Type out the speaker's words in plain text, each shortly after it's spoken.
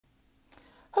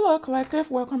Hello,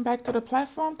 Collective. Welcome back to the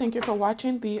platform. Thank you for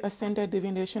watching the Ascended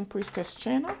Divination Priestess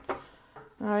channel.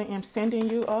 I am sending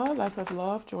you all lots of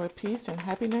love, joy, peace, and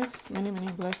happiness. Many, many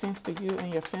blessings to you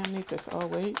and your families as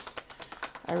always.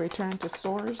 I return to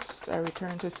source. I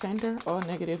return to sender. All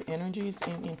negative energies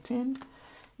and intent.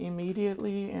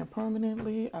 Immediately and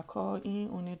permanently, I call in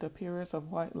only the purest of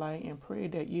white light and pray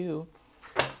that you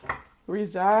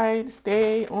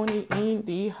stay only in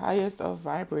the highest of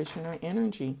vibrational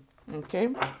energy. Okay?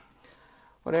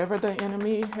 Whatever the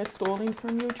enemy has stolen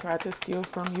from you, tried to steal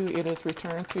from you, it is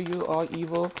returned to you. All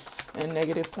evil and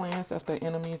negative plans of the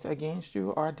enemies against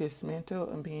you are dismantled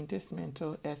and being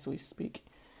dismantled as we speak.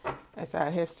 As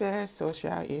I have said, so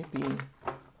shall it be.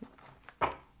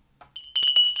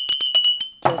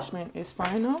 Judgment is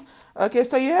final. Okay,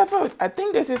 so you have I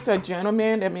think this is a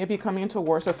gentleman that may be coming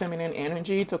towards a feminine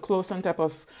energy to close some type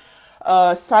of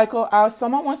cycle out.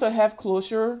 Someone wants to have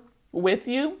closure with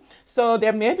you. So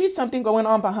there may be something going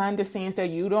on behind the scenes that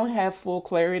you don't have full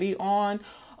clarity on,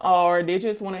 or they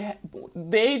just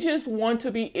want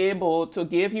to be able to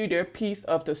give you their piece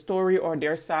of the story or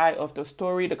their side of the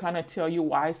story to kind of tell you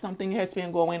why something has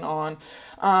been going on.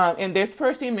 And this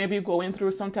person may be going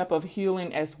through some type of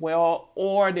healing as well,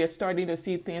 or they're starting to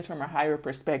see things from a higher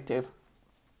perspective.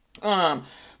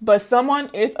 But someone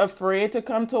is afraid to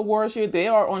come towards you. They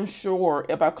are unsure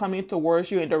about coming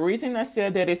towards you. And the reason I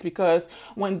said that is because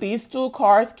when these two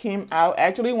cards came out,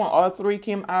 actually when all three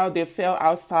came out, they fell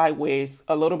out sideways,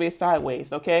 a little bit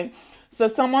sideways. Okay. So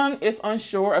someone is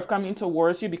unsure of coming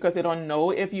towards you because they don't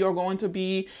know if you're going to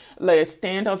be like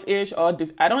standoffish, or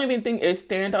I don't even think it's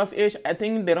standoffish. I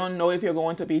think they don't know if you're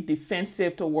going to be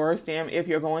defensive towards them, if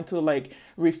you're going to like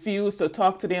refuse to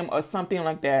talk to them or something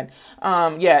like that.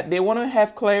 Yeah, they want to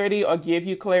have clarity or give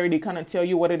you clarity, kind of tell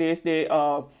you what it is they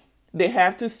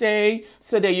have to say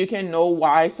so that you can know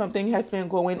why something has been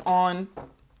going on.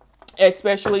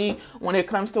 Especially when it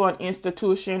comes to an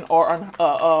institution or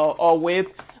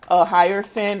with a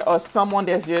hierophant or someone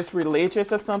that's just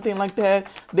religious or something like that.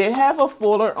 They have a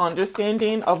fuller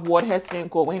understanding of what has been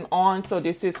going on. So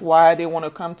this is why they want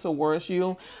to come towards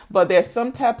you. But there's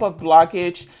some type of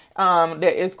blockage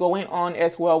that is going on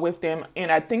as well with them. And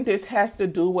I think this has to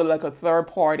do with like a third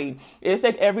party. It's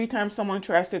like every time someone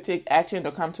tries to take action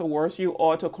to come towards you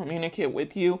or to communicate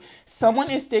with you, someone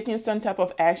is taking some type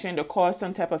of action to cause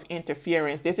some type of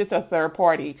interference. This is a third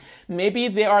party. Maybe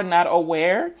they are not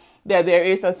aware that there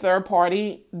is a third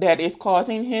party that is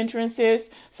causing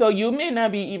hindrances. So you may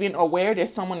not be even aware that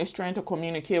someone is trying to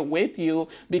communicate with you,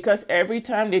 because every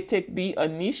time they take the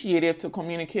initiative to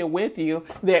communicate with you,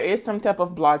 there is some type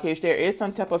of blockage. There is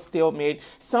some type of stalemate.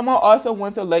 Someone also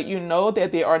wants to let you know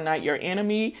that they are not your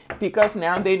enemy, because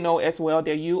now they know as well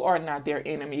that you are not their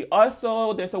enemy.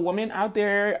 Also, there's a woman out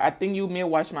there. I think you may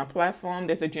watch my platform.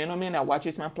 There's a gentleman that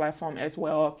watches my platform as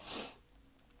well.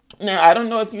 Now, I don't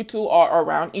know if you two are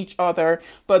around each other,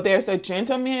 but there's a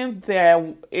gentleman that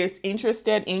is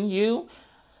interested in you.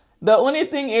 The only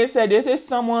thing is that this is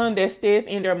someone that stays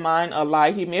in their mind a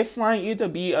lot. He may find you to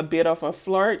be a bit of a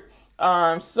flirt.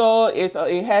 So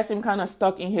it has him kind of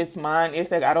stuck in his mind.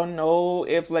 It's like, I don't know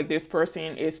if like this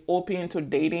person is open to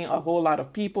dating a whole lot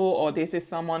of people, or this is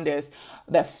someone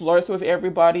that flirts with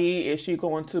everybody. Is she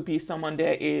going to be someone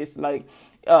that is like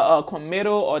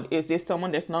committal, or is this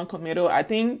someone that's non-committal? I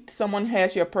think someone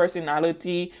has your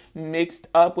personality mixed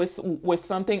up with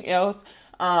something else.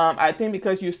 I think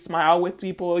because you smile with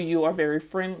people, you are very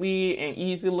friendly and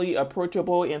easily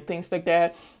approachable and things like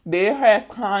that. They have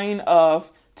kind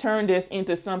of turn this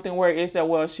into something where it's that,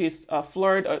 well, she's a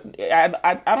flirt.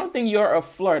 I don't think you're a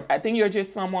flirt. I think you're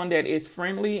just someone that is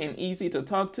friendly and easy to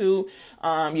talk to.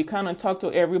 You kind of talk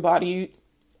to everybody.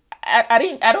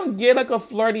 I don't get like a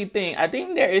flirty thing. I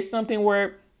think there is something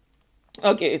where,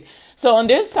 okay, so on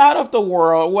this side of the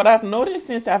world, what I've noticed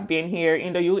since I've been here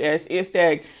in the US is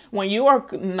that when you are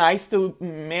nice to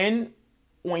men,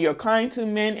 when you're kind to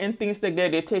men and things like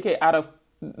that, they take it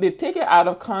out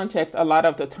of context a lot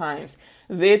of the times.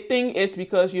 They think it's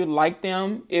because you like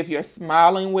them. If you're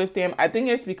smiling with them, I think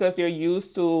it's because they're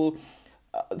used to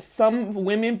some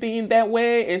women being that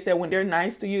way. Is that when they're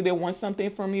nice to you, they want something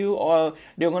from you, or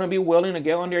they're going to be willing to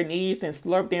get on their knees and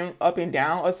slurp them up and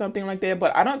down or something like that.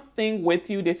 But I don't think with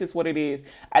you, this is what it is.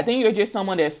 I think you're just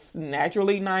someone that's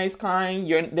naturally nice, kind.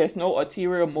 There's no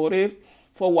ulterior motives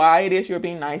for why it is you're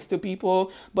being nice to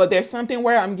people. But there's something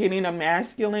where I'm getting a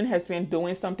masculine has been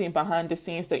doing something behind the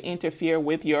scenes to interfere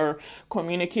with your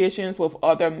communications with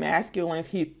other masculines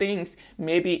he thinks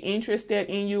may be interested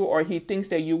in you, or he thinks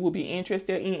that you will be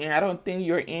interested in. And I don't think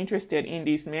you're interested in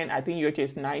these men. I think you're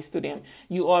just nice to them.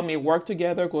 You all may work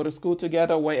together, go to school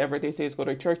together, whatever this is, go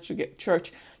to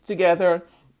church together.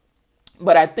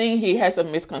 But I think he has a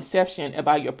misconception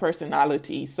about your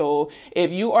personality. So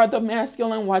if you are the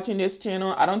masculine watching this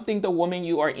channel, I don't think the woman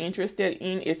you are interested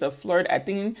in is a flirt. I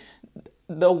think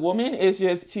the woman is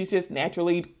she's just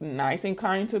naturally nice and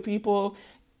kind to people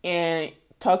and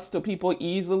talks to people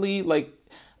easily. Like,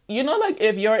 like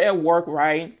if you're at work,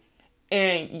 right?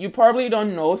 And you probably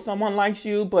don't know someone likes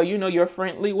you, but you're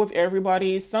friendly with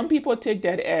everybody. Some people take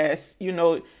that as,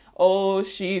 oh,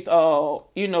 she's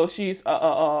she's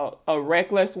a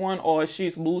reckless one, or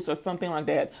she's loose or something like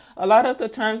that. A lot of the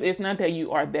times it's not that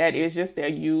you are that, it's just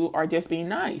that you are just being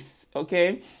nice.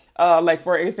 Okay. Like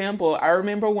for example, I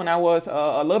remember when I was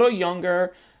a little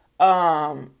younger,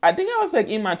 I think I was like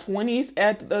in my 20s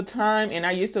at the time, and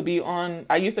I used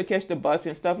to catch the bus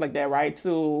and stuff like that, right,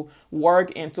 to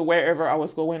work and to wherever I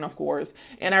was going, of course.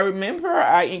 And I remember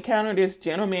I encountered this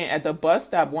gentleman at the bus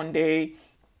stop one day.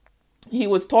 He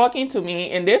was talking to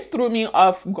me, and this threw me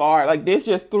off guard. Like, this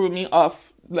just threw me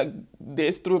off,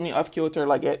 kilter.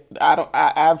 Like,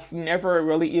 I've never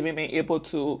really even been able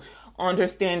to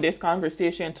understand this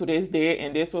conversation to this day.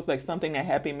 And this was like something that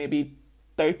happened maybe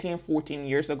 13, 14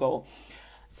 years ago.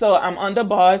 So I'm on the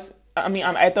bus. I'm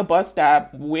at the bus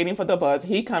stop waiting for the bus.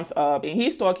 He comes up and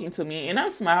he's talking to me, and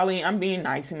I'm smiling. I'm being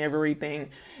nice and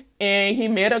everything. And he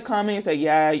made a comment and said,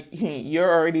 yeah,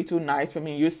 you're already too nice for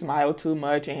me. You smile too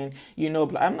much. And,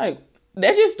 I'm like,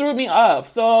 that just threw me off.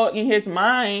 So in his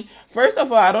mind, first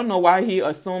of all, I don't know why he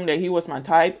assumed that he was my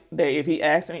type, that if he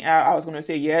asked me out, I was going to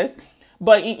say yes.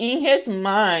 But in his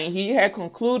mind, he had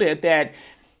concluded that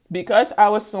because I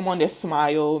was someone that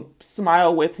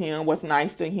smiled with him, was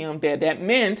nice to him, that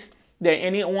meant that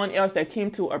anyone else that came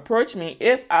to approach me,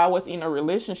 if I was in a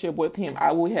relationship with him,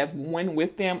 I would have went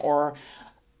with them or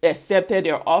accepted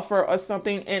their offer or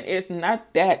something. And it's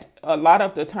not that. A lot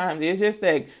of the time, it's just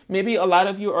that maybe a lot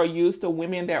of you are used to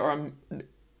women that are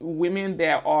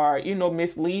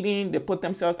misleading. They put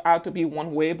themselves out to be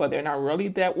one way, but they're not really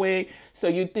that way. So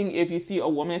you think if you see a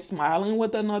woman smiling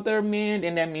with another man,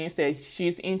 then that means that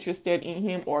she's interested in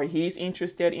him or he's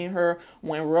interested in her,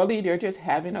 when really they're just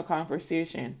having a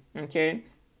conversation. Okay.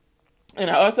 And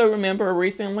I also remember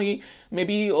recently,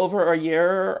 maybe over a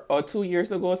year or 2 years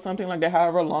ago, something like that,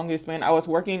 however long it's been, I was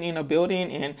working in a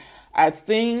building, and I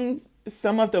think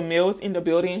some of the males in the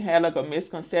building had like a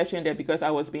misconception that because I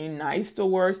was being nice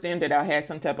towards them, that I had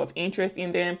some type of interest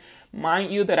in them. Mind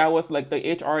you, that I was like the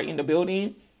HR in the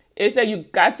building. It's that you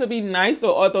got to be nice to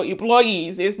other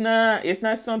employees. It's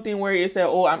not something where it's that,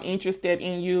 oh, I'm interested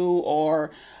in you,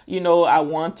 or, I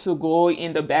want to go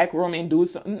in the back room and do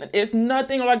something. It's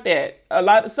nothing like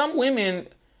that. Some women,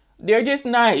 they're just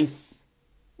nice.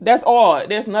 That's all.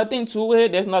 There's nothing to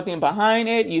it. There's nothing behind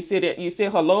it. You say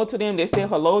hello to them. They say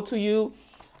hello to you.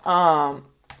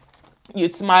 You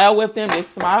smile with them. They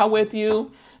smile with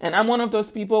you. And I'm one of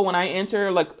those people, when I enter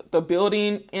like the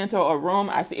building, enter a room,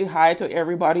 I say hi to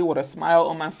everybody with a smile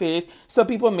on my face. So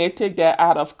people may take that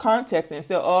out of context and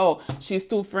say, oh, she's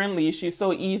too friendly. She's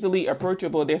so easily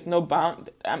approachable. There's no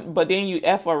bound. But then you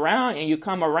F around and you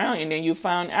come around, and then you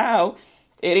find out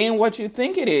it ain't what you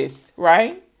think it is,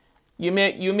 right? You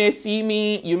may see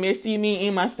me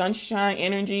in my sunshine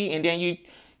energy, and then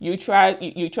you try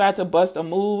to bust a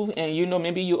move, and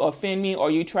maybe you offend me, or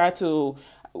you try to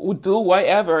do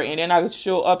whatever, and then I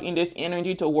show up in this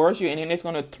energy towards you, and then it's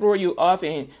going to throw you off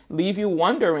and leave you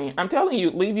wondering. I'm telling you,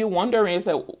 leave you wondering. It's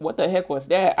like, what the heck was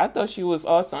that? I thought she was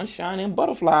all sunshine and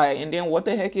butterfly, and then what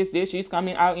the heck is this? She's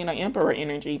coming out in an emperor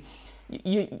energy.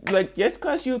 You like, just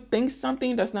because you think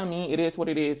something does not mean it is what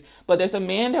it is. But there's a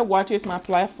man that watches my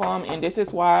platform, and this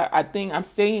is why I think I'm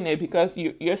saying it, because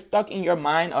you're stuck in your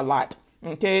mind a lot.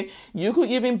 Okay, you could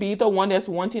even be the one that's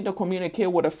wanting to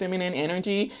communicate with a feminine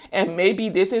energy, and maybe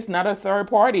this is not a third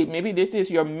party. Maybe this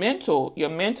is your mental. Your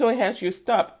mental has you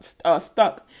stuck.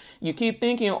 You keep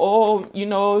thinking,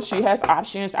 oh, she has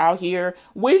options out here.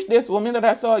 Which this woman that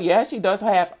I saw, yeah, she does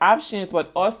have options,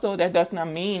 but also that does not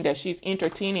mean that she's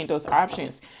entertaining those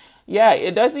options. Yeah,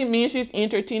 it doesn't mean she's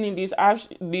entertaining these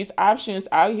options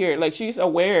out here. Like, she's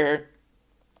aware.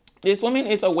 This woman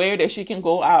is aware that she can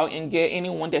go out and get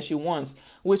anyone that she wants,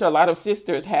 which a lot of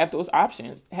sisters have those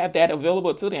options, have that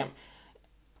available to them.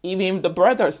 Even the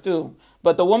brothers too.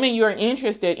 But the woman you're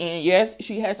interested in, yes,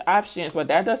 she has options, but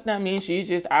that does not mean she's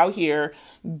just out here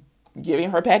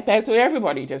giving her back to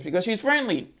everybody just because she's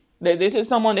friendly. This is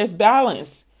someone that's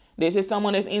balanced. This is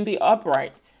someone that's in the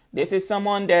upright. This is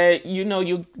someone that,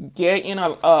 you get in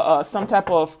some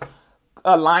type of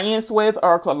alliance with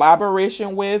or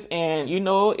collaboration with, and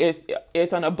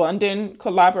it's an abundant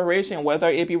collaboration, whether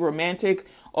it be romantic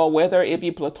or whether it be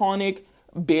platonic.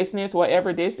 business,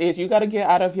 whatever this is, you got to get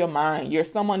out of your mind. You're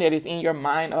someone that is in your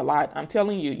mind a lot. I'm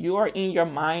telling you, you are in your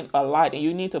mind a lot, and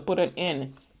you need to put an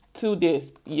end to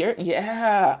this.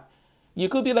 Yeah. You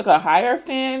could be like a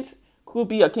Hierophant, could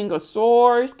be a King of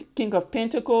Swords, King of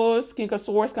Pentacles, King of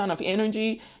Swords kind of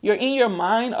energy. You're in your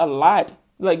mind a lot.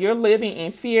 Like you're living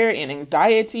in fear and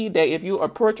anxiety that if you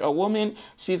approach a woman,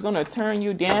 she's going to turn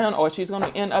you down, or she's going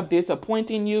to end up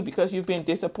disappointing you because you've been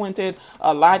disappointed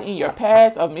a lot in your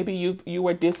past, or maybe you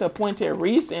were disappointed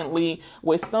recently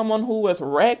with someone who was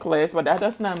reckless. But that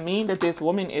does not mean that this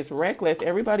woman is reckless.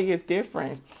 Everybody is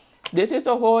different. This is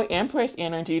a whole Empress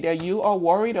energy that you are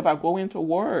worried about going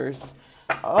towards.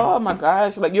 Oh my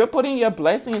gosh, like you're putting your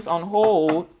blessings on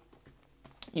hold.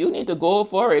 You need to go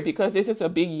for it, because this is a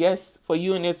big yes for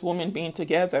you and this woman being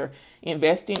together,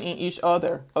 investing in each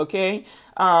other. Okay.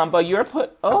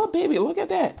 But oh baby, look at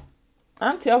that.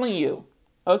 I'm telling you.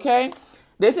 Okay.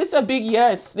 This is a big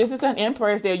yes. This is an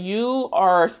Empress that you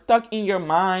are stuck in your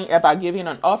mind about giving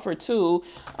an offer to,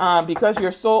 because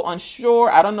you're so unsure.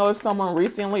 I don't know if someone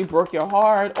recently broke your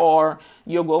heart, or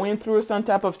you're going through some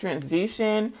type of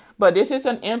transition, but this is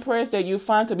an Empress that you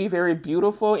find to be very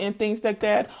beautiful and things like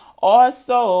that.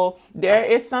 Also, there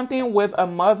is something with a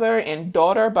mother and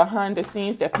daughter behind the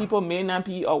scenes that people may not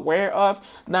be aware of.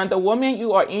 Now, the woman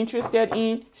you are interested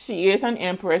in, she is an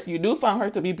Empress. You do find her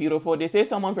to be beautiful. This is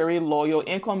someone very loyal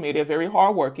and committed, very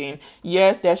hardworking.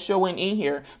 Yes, that's showing in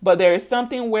here. But there is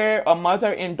something where a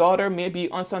mother and daughter may be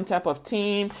on some type of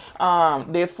team.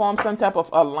 They form some type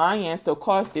of alliance to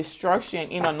cause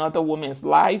destruction in another woman's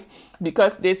life,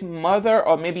 because this mother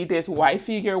or maybe this wife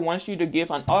figure wants you to give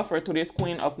an offer to this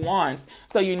Queen of Wands.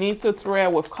 So you need to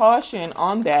tread with caution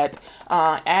on that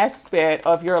aspect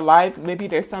of your life. Maybe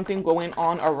there's something going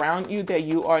on around you that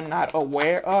you are not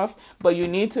aware of, but you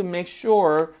need to make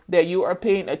sure that you are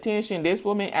paying attention. This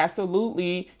woman,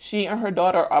 absolutely, she and her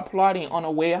daughter are plotting on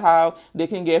a way how they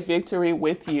can get victory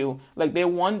with you. Like they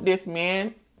want this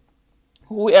man,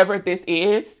 whoever this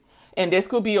is, and this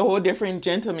could be a whole different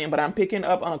gentleman, but I'm picking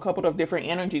up on a couple of different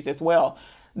energies as well.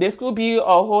 This could be a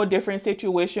whole different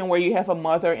situation where you have a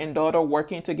mother and daughter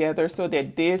working together so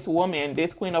that this woman,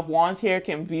 this Queen of Wands here,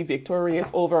 can be victorious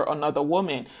over another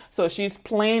woman. So she's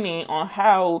planning on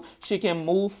how she can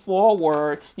move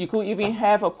forward. You could even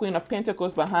have a Queen of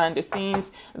Pentacles behind the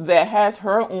scenes that has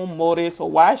her own motives for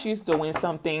why she's doing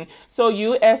something. So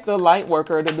you, as the light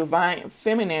worker, the divine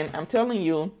feminine, I'm telling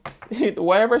you,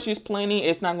 whatever she's planning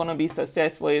is not going to be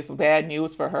successful. It's bad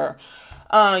news for her.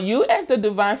 You, as the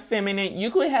divine feminine,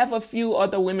 you could have a few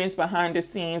other women behind the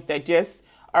scenes that just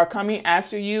are coming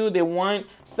after you. They want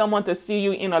someone to see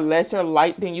you in a lesser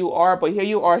light than you are. But here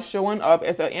you are showing up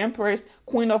as an Empress,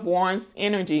 Queen of Wands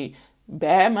energy.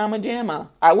 Bad mama jamma.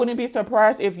 I wouldn't be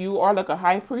surprised if you are like a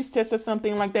high priestess or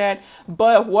something like that.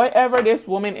 But whatever this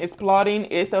woman is plotting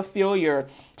is a failure.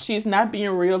 She's not being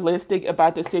realistic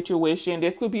about the situation.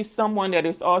 This could be someone that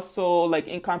is also like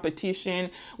in competition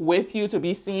with you to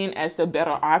be seen as the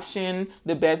better option,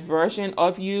 the best version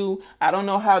of you. I don't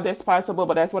know how that's possible,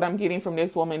 but that's what I'm getting from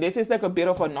this woman. This is like a bit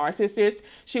of a narcissist.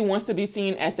 She wants to be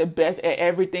seen as the best at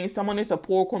everything. Someone is a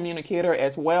poor communicator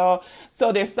as well.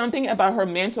 So there's something about her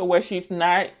mental where she's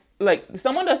not, like,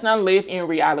 someone does not live in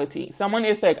reality. Someone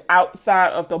is like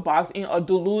outside of the box in a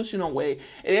delusional way.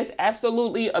 It is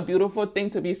absolutely a beautiful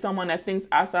thing to be someone that thinks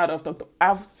outside of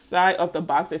the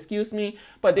box, excuse me.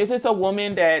 But this is a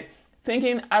woman that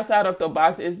thinking outside of the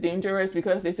box is dangerous,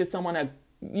 because this is someone that,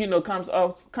 you know, comes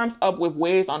up with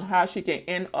ways on how she can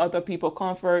end other people's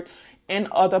comfort, end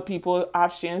other people's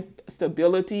options,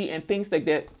 stability, and things like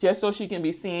that, just so she can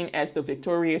be seen as the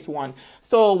victorious one.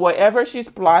 So whatever she's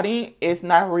plotting is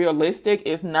not realistic.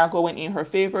 It's not going in her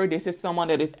favor. This is someone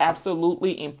that is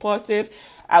absolutely impulsive.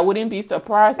 I wouldn't be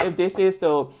surprised if this is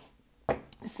the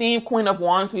same Queen of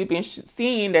Wands we've been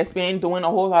seeing that's been doing a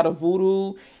whole lot of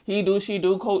voodoo, he do, she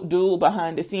do, quote, do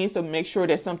behind the scenes to make sure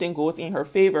that something goes in her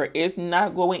favor. It's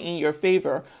not going in your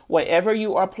favor. Whatever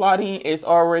you are plotting is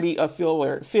already a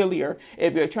failure.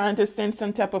 If you're trying to send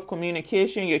some type of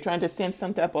communication, you're trying to send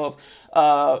some type of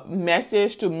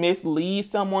message to mislead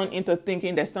someone into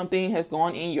thinking that something has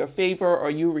gone in your favor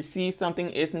or you receive something,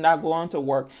 is not going to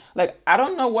work. Like, I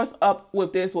don't know what's up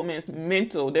with this woman's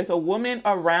mental. There's a woman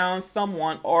around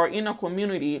someone or in a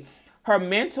community. Her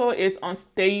mental is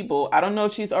unstable. I don't know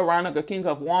if she's around like a King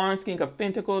of Wands, King of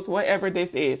Pentacles, whatever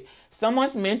this is.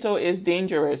 Someone's mental is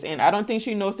dangerous, and I don't think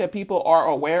she knows that people are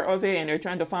aware of it, and they're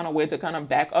trying to find a way to kind of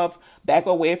back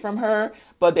away from her.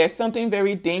 But there's something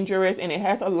very dangerous, and it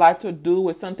has a lot to do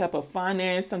with some type of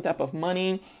finance, some type of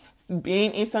money,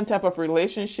 being in some type of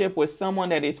relationship with someone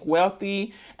that is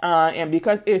wealthy, and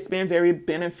because it's been very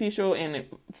beneficial and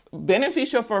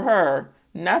beneficial for her,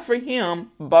 not for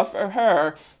him, but for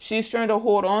her, she's trying to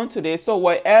hold on to this. So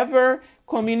whatever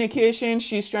communication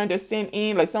she's trying to send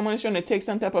in, like someone is trying to take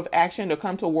some type of action to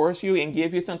come towards you and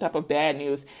give you some type of bad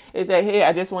news, is that, hey,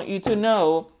 I just want you to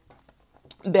know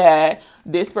that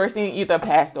this person either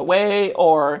passed away,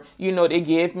 or, you know, they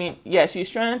gave me, yeah, she's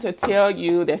trying to tell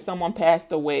you that someone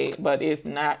passed away, but it's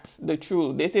not the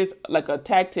truth. This is like a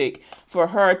tactic for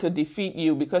her to defeat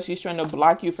you, because she's trying to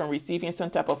block you from receiving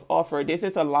some type of offer. This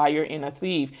is a liar and a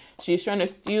thief. She's trying to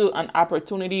steal an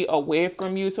opportunity away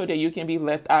from you so that you can be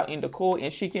left out in the cold,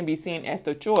 and she can be seen as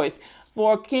the choice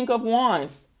for King of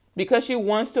Wands, because she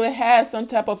wants to have some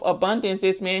type of abundance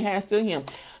this man has to him.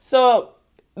 So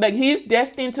like, he's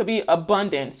destined to be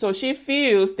abundant. So she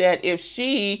feels that if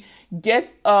she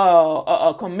gets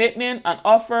a commitment, an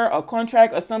offer, a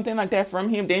contract, or something like that from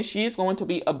him, then she's going to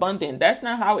be abundant. That's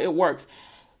not how it works.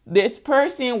 This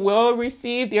person will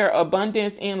receive their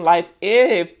abundance in life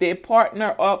if they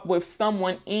partner up with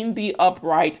someone in the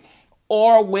upright,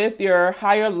 or with their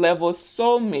higher level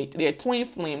soulmate, their twin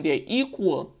flame, their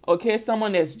equal, okay?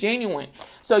 Someone that's genuine.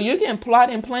 So you can plot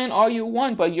and plan all you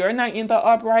want, but you're not in the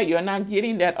upright. You're not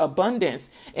getting that abundance.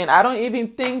 And I don't even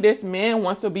think this man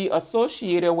wants to be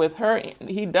associated with her.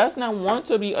 He does not want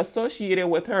to be associated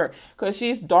with her, because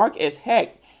she's dark as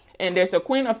heck. And there's a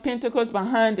Queen of Pentacles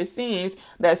behind the scenes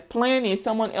that's planning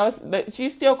someone else, that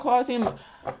she's still causing.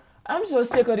 I'm so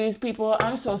sick of these people.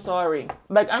 I'm so sorry.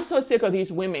 Like, I'm so sick of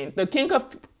these women. The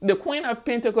Queen of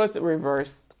Pentacles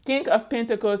reversed. King of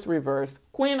Pentacles reversed.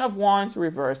 Queen of Wands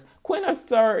reversed. Queen of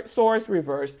Swords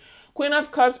reversed. Queen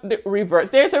of Cups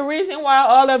reversed. There's a reason why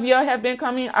all of y'all have been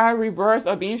coming out reversed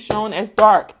or being shown as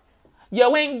dark.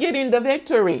 You ain't getting the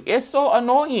victory. It's so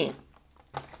annoying.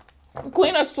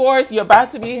 Queen of Swords, you're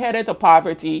about to be headed to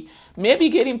poverty. Maybe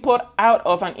getting put out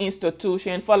of an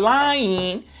institution for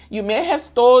lying. You may have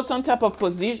stole some type of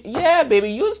position. Yeah,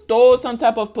 baby, you stole some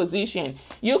type of position.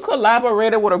 You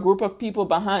collaborated with a group of people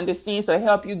behind the scenes to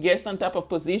help you get some type of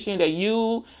position that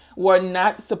you were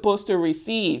not supposed to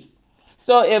receive.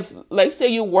 So if, like, say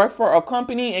you work for a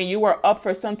company and you were up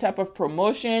for some type of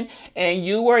promotion, and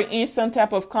you were in some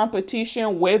type of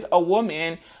competition with a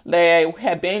woman that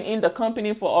had been in the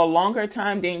company for a longer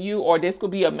time than you, or this could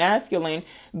be a masculine,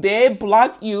 they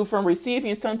block you from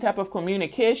receiving some type of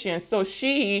communication. So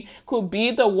she could be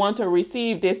the one to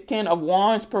receive this 10 of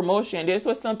Wands promotion. This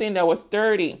was something that was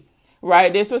sturdy.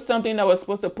 Right? This was something that was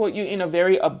supposed to put you in a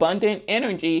very abundant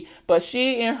energy, but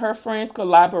she and her friends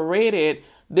collaborated.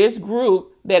 This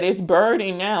group that is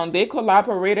burning now, they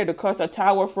collaborated to cause a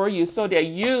tower for you so that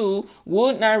you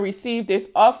would not receive this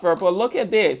offer. But look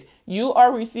at this. You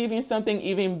are receiving something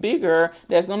even bigger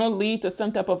that's going to lead to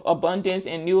some type of abundance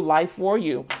and new life for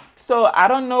you. So I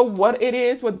don't know what it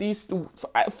is with these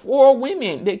 4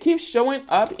 women. They keep showing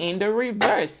up in the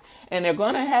reverse. And they're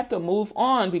going to have to move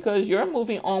on, because you're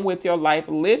moving on with your life,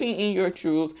 living in your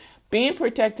truth, being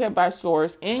protected by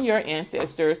Source and your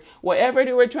ancestors. Whatever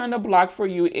they were trying to block for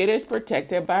you, it is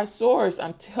protected by Source.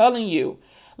 I'm telling you.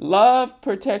 Love,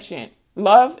 protection.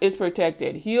 Love is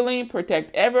protected. Healing,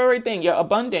 protect everything. Your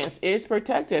abundance is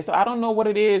protected. So I don't know what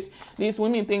it is these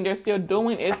women think they're still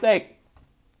doing. It's like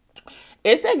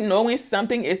knowing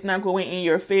something is not going in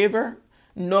your favor.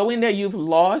 Knowing that you've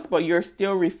lost, but you're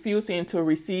still refusing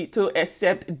to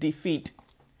accept defeat.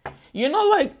 You know,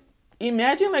 like,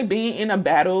 imagine like being in a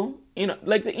battle, you know,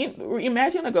 like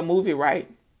imagine like a movie, right?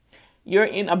 You're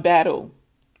in a battle.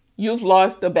 You've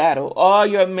lost the battle. All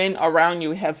your men around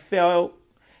you have failed.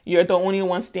 You're the only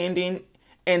one standing.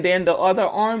 And then the other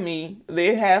army,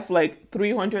 they have like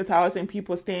 300,000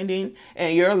 people standing.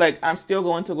 And you're like, I'm still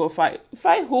going to go fight.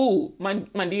 Fight who?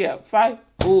 Mandia, fight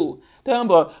who? Tell them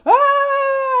about,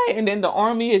 and then the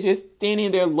army is just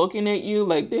standing there looking at you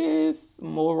like this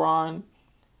moron.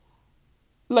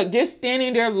 Like, just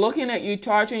standing there looking at you,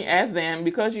 charging at them,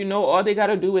 because you know all they got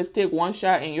to do is take one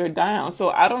shot and you're down. So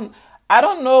I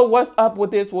don't know what's up with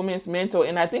this woman's mental.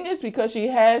 And I think it's because she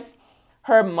has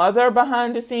her mother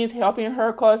behind the scenes helping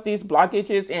her cause these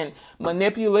blockages and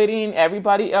manipulating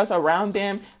everybody else around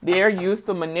them. They're used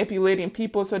to manipulating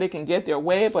people so they can get their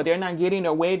way, but they're not getting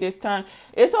their way this time.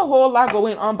 It's a whole lot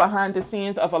going on behind the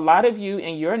scenes of a lot of you,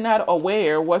 and you're not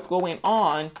aware what's going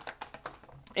on.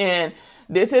 And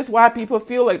This is why people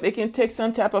feel like they can take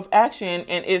some type of action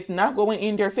and it's not going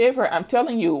in their favor. I'm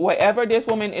telling you, whatever this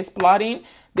woman is plotting,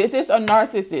 this is a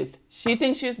narcissist. She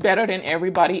thinks she's better than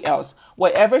everybody else.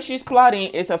 Whatever she's plotting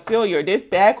is a failure. This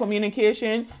bad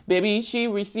communication, baby, she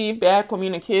received bad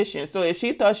communication. So if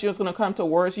she thought she was going to come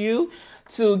towards you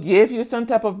to give you some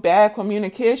type of bad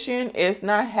communication, it's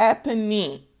not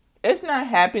happening. It's not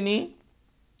happening.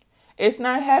 It's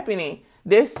not happening.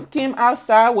 This came out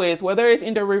sideways. Whether it's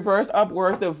in the reverse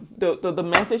upwards, the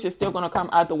message is still going to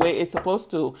come out the way it's supposed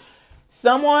to.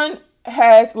 Someone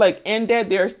has like ended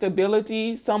their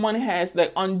stability. Someone has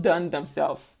like undone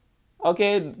themselves.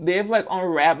 Okay, they've like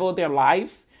unraveled their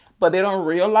life, but they don't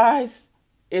realize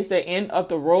it's the end of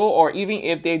the road. Or even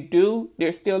if they do,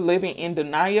 they're still living in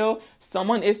denial.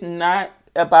 Someone is not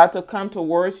about to come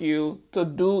towards you to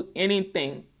do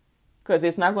anything, because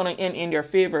it's not going to end in their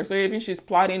favor. So even she's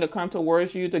plotting to come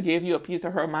towards you to give you a piece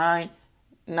of her mind,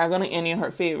 not going to end in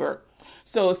her favor.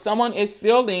 So someone is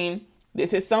feeling,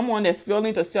 this is someone that's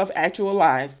feeling to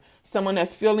self-actualize. Someone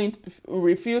that's feeling,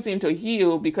 refusing to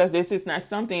heal, because this is not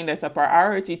something that's a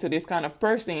priority to this kind of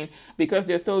person, because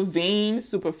they're so vain,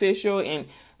 superficial, and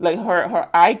like her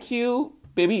IQ,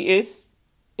 baby, is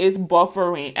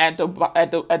buffering at the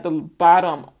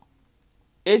bottom.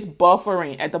 It's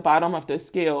buffering at the bottom of the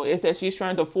scale. It says she's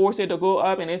trying to force it to go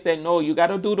up, and it said, no, you got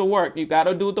to do the work. You got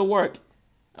to do the work.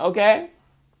 Okay?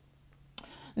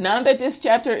 Now that this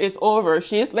chapter is over,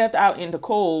 she's left out in the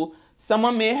cold.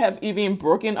 Someone may have even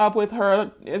broken up with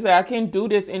her. They say, I can't do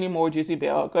this anymore,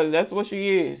 Jezebel, because that's what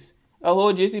she is. A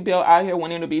whole Jezebel out here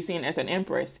wanting to be seen as an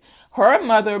empress. Her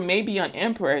mother may be an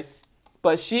empress,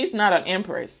 but she's not an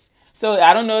empress. So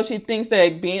I don't know if she thinks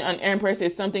that being an empress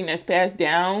is something that's passed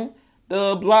down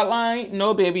the bloodline.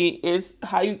 No, baby, it's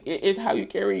how you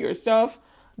carry yourself,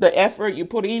 the effort you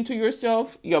put into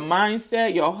yourself, your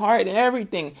mindset, your heart, and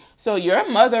everything. So your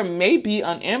mother may be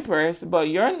an empress, but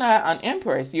you're not an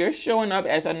empress. You're showing up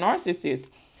as a narcissist.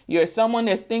 You're someone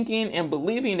that's thinking and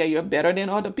believing that you're better than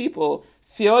other people.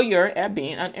 Failure at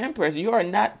being an empress. You are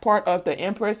not part of the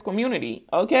empress community.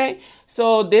 Okay?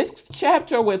 So this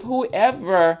chapter with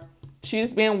whoever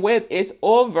she's been with is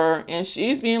over, and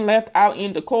she's being left out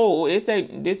in the cold. It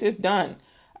said, this is done.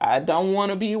 I don't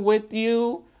want to be with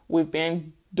you. We've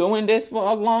been doing this for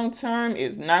a long time.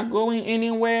 It's not going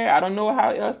anywhere. I don't know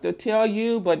how else to tell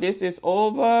you, but this is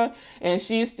over. And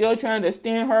she's still trying to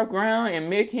stand her ground and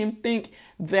make him think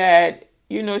that,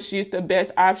 you know, she's the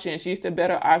best option. She's the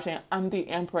better option. I'm the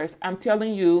empress. I'm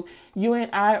telling you, you and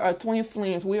I are twin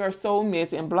flames. We are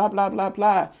soulmates and blah, blah, blah,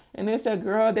 blah. And they said,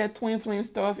 girl, that twin flame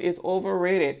stuff is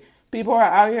overrated. People are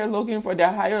out here looking for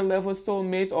their higher level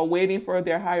soulmates or waiting for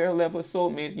their higher level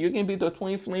soulmates. You can be the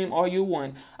twin flame all you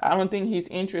want. I don't think he's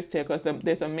interested, because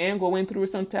there's a man going through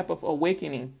some type of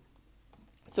awakening.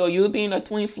 So you being a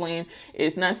twin flame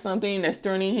is not something that's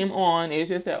turning him on. It's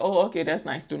just that, oh, okay, that's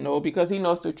nice to know, because he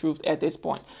knows the truth at this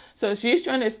point. So she's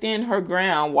trying to stand her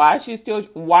ground while she's still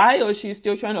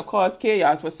trying to cause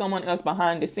chaos for someone else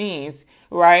behind the scenes,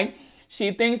 right?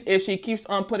 She thinks if she keeps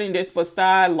on putting this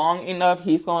facade long enough,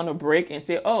 he's going to break and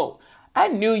say, oh, I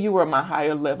knew you were my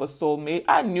higher level soulmate.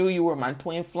 I knew you were my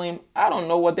twin flame. I don't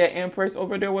know what that empress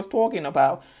over there was talking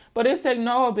about. But it said,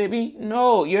 no, baby,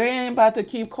 no, you ain't about to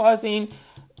keep causing.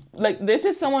 Like, this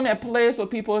is someone that plays with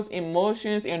people's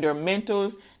emotions and their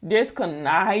mentals. This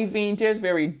conniving, just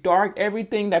very dark.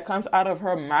 Everything that comes out of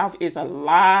her mouth is a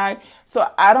lie.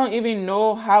 So I don't even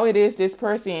know how it is this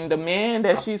person, the man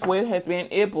that she's with, has been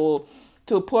able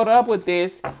to put up with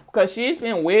this, because she's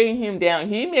been weighing him down.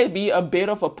 He may be a bit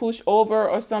of a pushover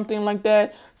or something like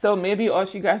that. So maybe all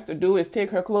she got to do is take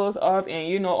her clothes off and,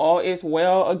 you know, all is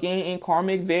well again in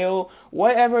karmic veil.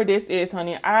 Whatever this is,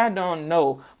 honey, I don't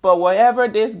know. But whatever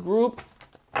this group,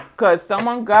 because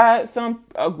someone got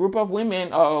a group of women,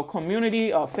 a community,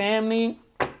 a family,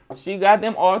 she got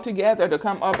them all together to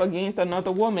come up against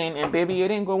another woman. And baby, it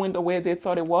didn't go in the way they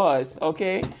thought it was,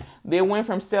 okay? They went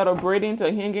from celebrating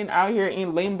to hanging out here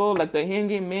in limbo like the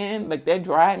hanging man, like that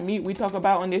dried meat we talk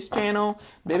about on this channel.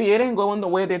 Baby, it didn't go in the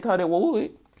way they thought it would.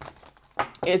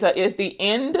 It's the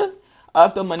end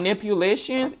of the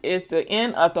manipulations. It's the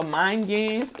end of the mind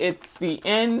games. It's the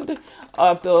end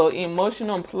of the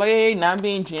emotional play, not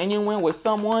being genuine with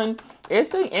someone. It's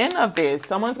the end of this.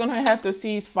 Someone's going to have to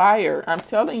cease fire. I'm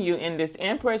telling you, in this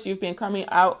empress, you've been coming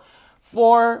out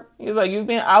for, you've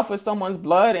been out for someone's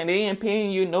blood and they ain't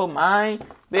paying you no mind.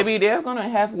 Baby, they're going to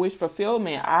have wish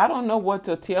fulfillment. I don't know what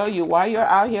to tell you. While you're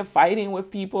out here fighting with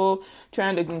people,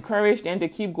 trying to encourage them to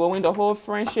keep going, the whole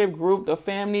friendship group, the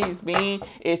family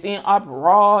is in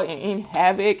uproar and in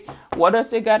havoc. What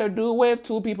does it got to do with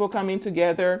two people coming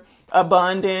together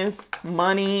abundance,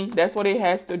 money. That's what it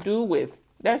has to do with.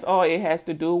 That's all it has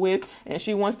to do with. And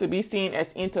she wants to be seen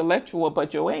as intellectual,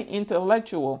 but you ain't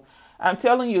intellectual. I'm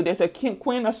telling you, there's a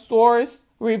Queen of Swords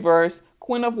reverse,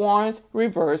 Queen of Wands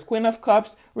reverse, Queen of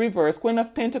Cups reverse, Queen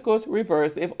of Pentacles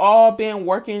reverse. They've all been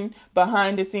working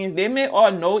behind the scenes. They may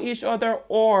all know each other,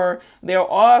 or they're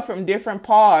all from different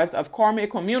parts of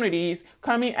karmic communities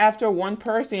coming after one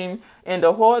person. And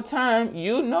the whole time,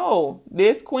 you know,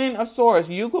 this Queen of Swords,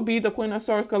 you could be the Queen of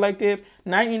Swords collective,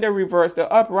 Knight in the reverse,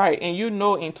 the upright, and you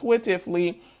know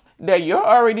intuitively that you're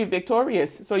already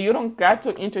victorious. So you don't got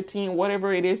to entertain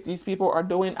whatever it is these people are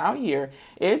doing out here.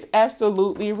 It's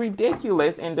absolutely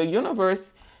ridiculous. And the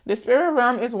universe, the spirit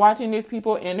realm is watching these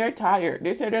people, and they're tired.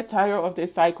 They say they're tired of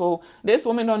this cycle. This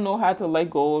woman don't know how to let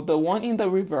go. The one in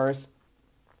the reverse,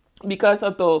 because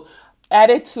of the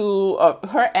attitude,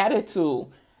 her attitude,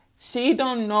 she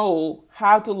don't know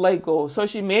how to let go. So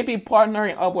she may be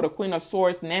partnering up with a Queen of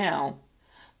Swords now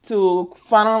to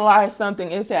finalize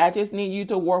something and say, I just need you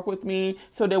to work with me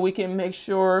so that we can make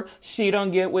sure she don't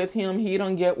get with him, he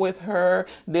don't get with her.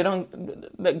 They don't,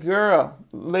 the girl,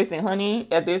 listen, honey,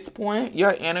 at this point,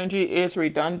 your energy is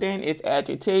redundant. It's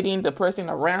agitating the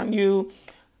person around you.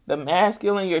 The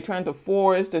masculine you're trying to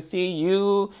force to see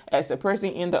you as the person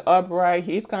in the upright,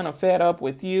 he's kind of fed up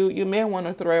with you. You may want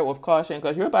to throw it with caution,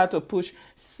 because you're about to push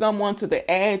someone to the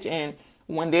edge, and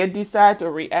when they decide to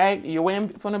react, you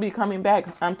ain't gonna be coming back.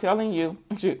 I'm telling you.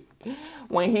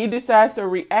 When he decides to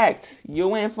react,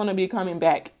 you ain't gonna be coming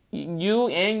back. You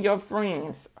and your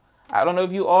friends. I don't know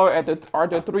if you are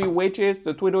the three witches,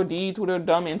 the Tweedledee,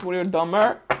 Tweedledum, and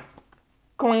Tweedledummer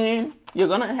clan. You're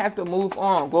gonna have to move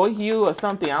on. Go heal or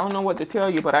something. I don't know what to tell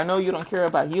you, but I know you don't care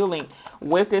about healing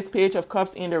with this Page of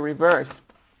Cups in the reverse.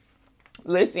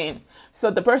 Listen,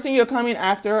 so the person you're coming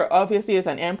after obviously is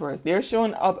an Empress. They're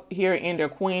showing up here in their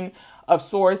Queen of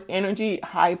Swords energy,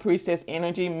 High Priestess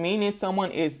energy, meaning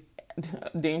someone is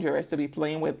dangerous to be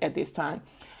playing with at this time.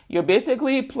 You're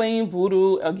basically playing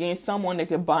voodoo against someone that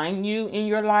can bind you in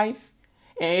your life,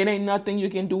 and it ain't nothing you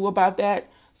can do about that.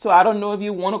 So I don't know if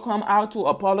you want to come out to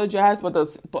apologize, but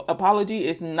the apology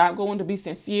is not going to be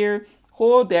sincere.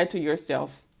 Hold that to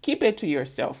yourself. Keep it to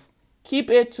yourself.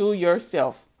 Keep it to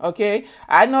yourself, okay?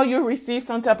 I know you received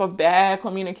some type of bad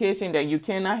communication that you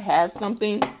cannot have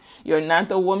something. You're not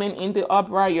the woman in the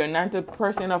upright. You're not the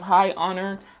person of high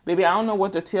honor. Baby, I don't know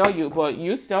what to tell you, but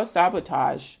you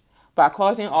self-sabotage by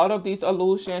causing all of these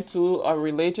allusions to a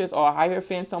religious or a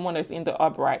hierophant, someone that's in the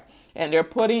upright. And they're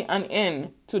putting an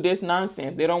end to this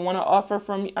nonsense. They don't want to offer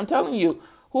from you. I'm telling you,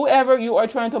 whoever you are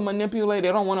trying to manipulate,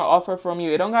 they don't want to offer from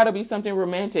you. It don't got to be something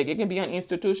romantic. It can be an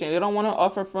institution. They don't want to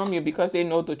offer from you because they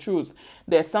know the truth.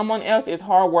 That someone else is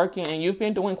hardworking and you've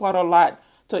been doing quite a lot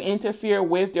to interfere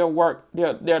with their work,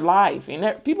 their life.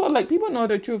 And people know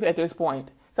the truth at this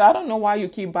point. So I don't know why you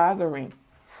keep bothering.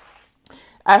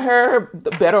 I heard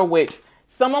the better witch.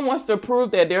 Someone wants to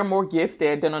prove that they're more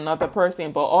gifted than another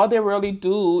person, but all they really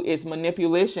do is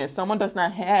manipulation. Someone does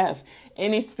not have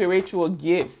any spiritual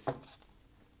gifts.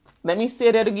 Let me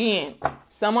say that again.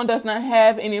 Someone does not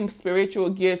have any spiritual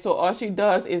gifts, so all she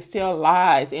does is tell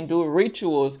lies and do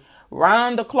rituals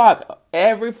round the clock.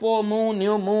 Every full moon,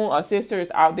 new moon, a sister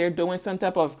is out there doing some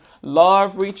type of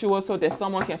love ritual so that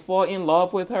someone can fall in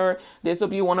love with her. This will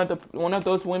be one of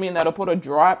those women that'll put a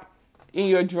drop in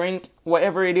your drink,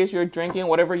 whatever it is you're drinking,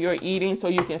 whatever you're eating, so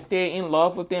you can stay in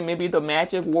love with them. Maybe the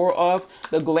magic wore off,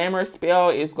 the glamour spell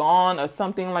is gone or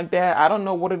something like that. I don't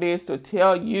know what it is to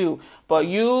tell you, but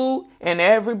you and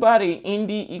everybody in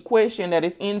the equation that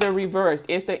is in the reverse,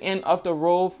 it's the end of the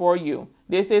road for you.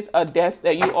 This is a death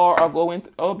that you are going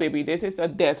through. Oh, baby, this is a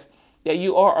death that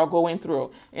you are going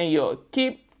through. And you'll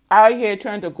keep out here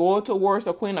trying to go towards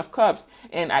the Queen of Cups.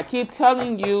 And I keep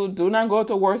telling you, do not go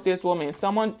towards this woman.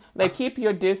 Someone, like, keep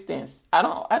your distance. I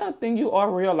don't think you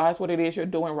all realize what it is you're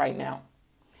doing right now.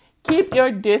 Keep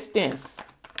your distance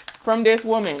from this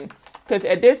woman. Because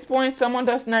at this point, someone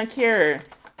does not care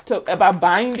about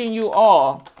binding you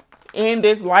all in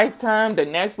this lifetime, the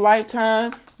next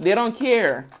lifetime. They don't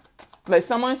care. Like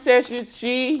someone says,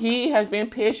 he has been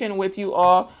patient with you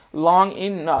all long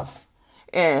enough.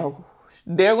 And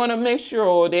they're going to make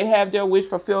sure they have their wish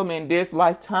fulfillment this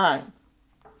lifetime.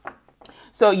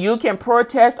 So you can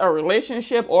protest a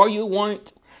relationship, or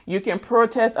you can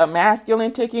protest a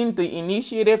masculine taking the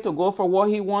initiative to go for what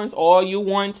he wants, or you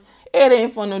want It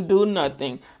ain't gonna do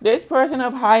nothing. This person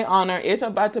of high honor is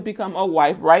about to become a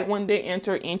wife right when they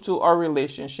enter into a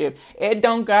relationship. It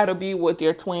don't gotta be with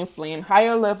your twin flame,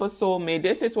 higher level soulmate.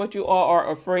 This is what you all are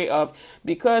afraid of,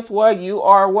 because what you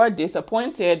are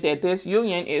disappointed that this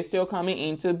union is still coming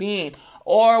into being,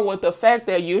 or with the fact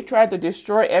that you tried to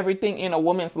destroy everything in a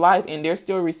woman's life and they're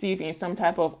still receiving some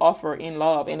type of offer in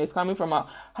love, and it's coming from a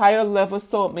higher level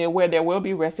soulmate where there will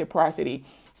be reciprocity.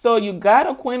 So you got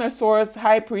a Queen of Swords,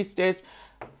 High Priestess,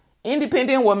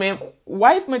 independent woman,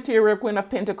 wife material, Queen of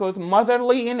Pentacles,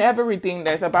 motherly and everything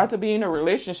that's about to be in a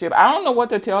relationship. I don't know what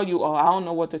to tell you all. I don't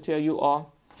know what to tell you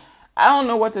all. I don't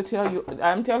know what to tell you.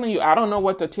 I'm telling you, I don't know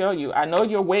what to tell you. I know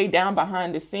you're way down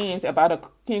behind the scenes about a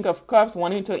King of Cups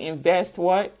wanting to invest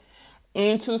what?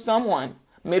 Into someone.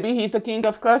 Maybe he's a King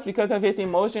of Cups because of his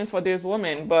emotions for this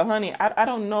woman. But honey, I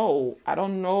don't know. I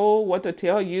don't know what to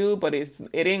tell you, but it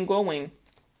ain't going.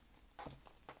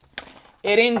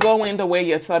 It ain't going the way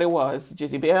you thought it was,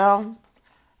 Jezebel.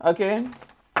 Okay?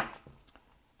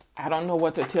 I don't know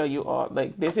what to tell you all.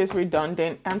 Like, this is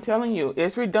redundant. I'm telling you,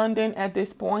 it's redundant at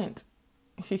this point.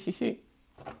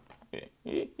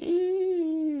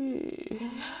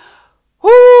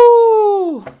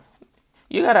 Whoo!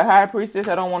 You got a High Priestess.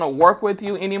 I don't want to work with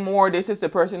you anymore. This is the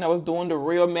person that was doing the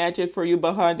real magic for you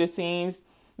behind the scenes.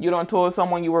 You done told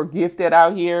someone you were gifted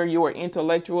out here, you were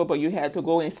intellectual, but you had to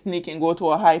go and sneak and go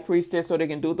to a High Priestess so they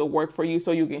can do the work for you,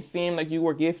 so you can seem like you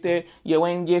were gifted. You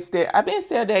ain't gifted. I've been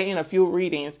said that in a few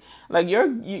readings. Like, your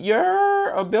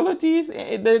abilities,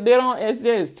 they don't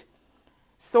exist.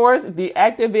 Source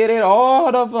deactivated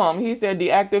all of them. He said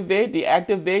deactivate,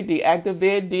 deactivate,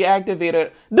 deactivate,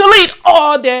 deactivated. Delete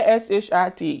all that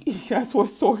SHIT. That's what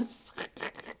Source.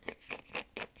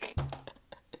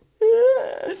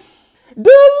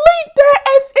 Delete that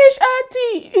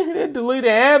SHIT. They deleted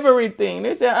everything.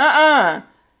 They said,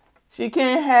 she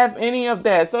can't have any of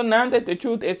that. So now that the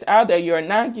truth is out there, you're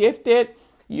not gifted.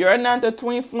 You're not the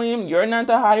twin flame. You're not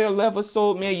the higher level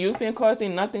soulmate. You've been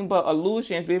causing nothing but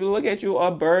illusions. Baby, look at you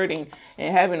upbirding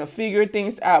and having to figure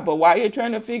things out. But while you're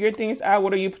trying to figure things out,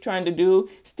 what are you trying to do?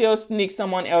 Still sneak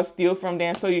someone else, steal from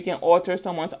them so you can alter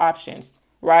someone's options,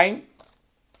 right?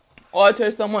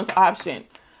 Alter someone's options.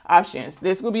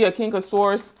 This could be a King of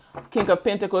Swords, King of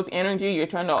Pentacles energy. You're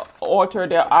trying to alter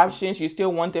their options. You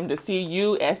still want them to see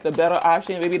you as the better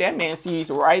option. Baby, that man sees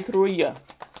right through you.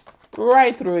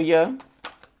 Right through you.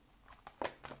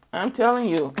 I'm telling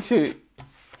you.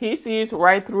 He sees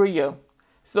right through you.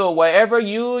 So whatever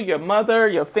you, your mother,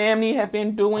 your family have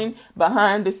been doing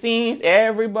behind the scenes,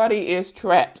 everybody is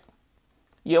trapped.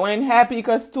 You ain't happy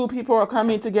because two people are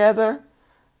coming together.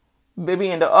 Baby,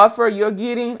 in the offer you're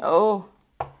getting,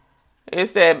 it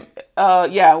said,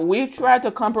 we tried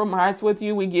to compromise with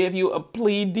you. We gave you a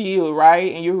plea deal,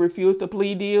 right? And you refused the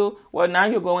plea deal. Well, now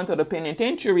you're going to the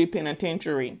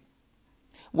penitentiary.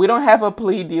 We don't have a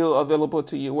plea deal available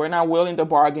to you. We're not willing to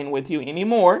bargain with you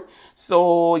anymore.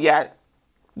 So,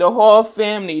 the whole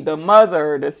family, the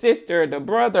mother, the sister, the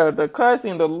brother, the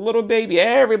cousin, the little baby,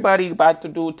 everybody about to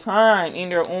do time in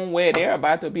their own way. They're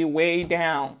about to be way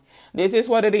down. This is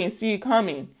what they didn't see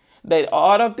coming. That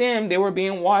all of them, they were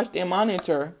being watched and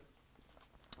monitored.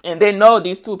 And they know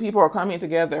these two people are coming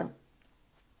together.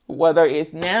 Whether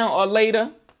it's now or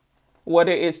later,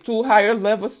 whether it's two higher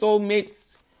level soulmates,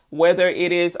 whether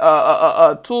it is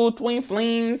two twin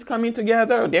flames coming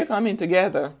together, they're coming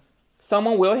together.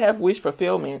 Someone will have wish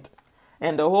fulfillment.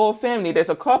 And the whole family, there's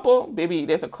a couple, baby,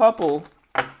 there's a couple.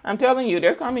 I'm telling you,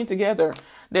 they're coming together.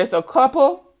 There's a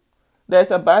couple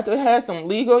that's about to have some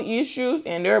legal issues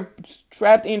and they're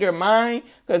trapped in their mind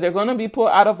because they're going to be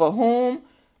put out of a home.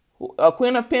 A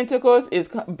Queen of Pentacles is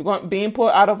being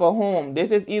put out of a home.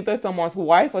 This is either someone's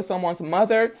wife or someone's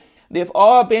mother. They've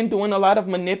all been doing a lot of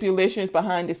manipulations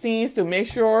behind the scenes to make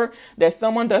sure that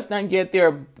someone does not get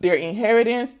their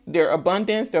inheritance, their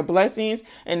abundance, their blessings.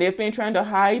 And they've been trying to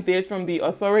hide this from the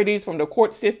authorities, from the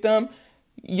court system.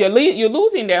 You're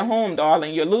losing that home,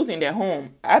 darling. You're losing that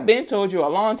home. I've been told you a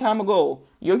long time ago,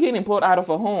 you're getting put out of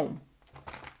a home.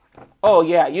 Oh,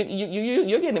 yeah,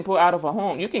 you're getting put out of a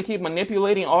home. You can keep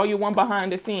manipulating all you want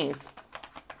behind the scenes.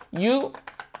 You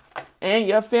and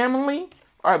your family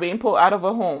are being put out of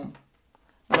a home.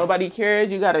 Nobody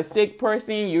cares. You got a sick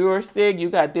person. You're sick. You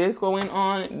got this going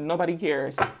on. Nobody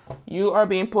cares. You are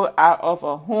being put out of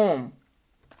a home.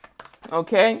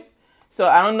 Okay? So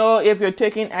I don't know if you're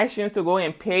taking actions to go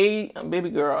and pay. Baby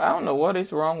girl, I don't know what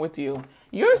is wrong with you.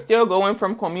 You're still going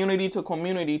from community to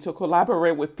community to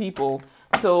collaborate with people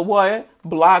to what?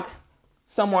 Block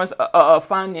someone's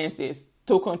finances,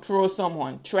 to control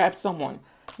someone, trap someone.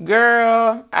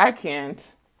 Girl, I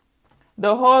can't.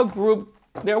 The whole group,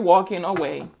 they're walking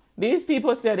away. These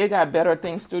people said they got better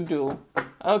things to do.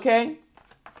 Okay?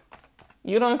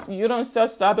 You don't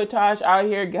self-sabotage out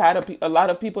here. Got a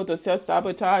lot of people to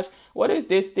self-sabotage. What is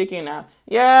this sticking out?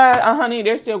 Yeah, honey,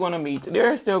 they're still going to meet.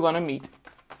 They're still going to meet.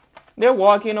 They're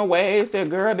walking away. Say,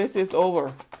 girl, this is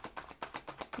over.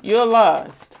 You're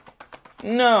lost.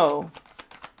 No.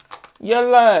 You're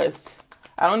lost.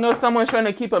 I don't know, someone's trying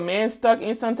to keep a man stuck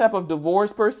in some type of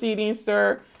divorce proceeding,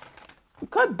 sir.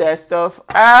 Cut that stuff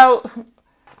out.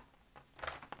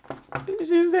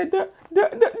 She said, Dad.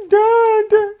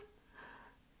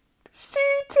 She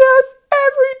tells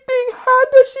everything. How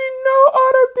does she know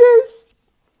all of this?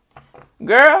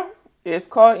 Girl, it's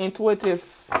called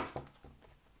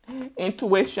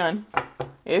intuition.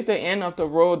 It's the end of the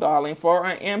road, darling. For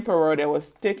an emperor that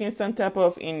was taking some type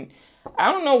of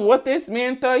I don't know what this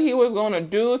man thought he was going to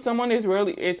do. Someone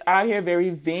is out here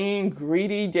very vain,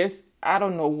 greedy. Just, I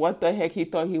don't know what the heck he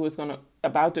thought he was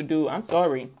about to do. I'm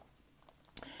sorry.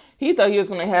 He thought he was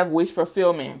going to have wish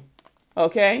fulfillment.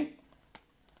 Okay?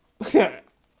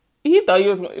 He thought he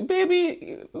was going to,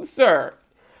 baby, sir.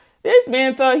 This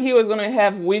man thought he was going to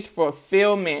have wish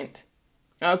fulfillment.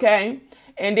 Okay?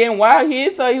 And then while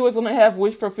he thought he was going to have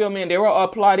wish fulfillment, they were all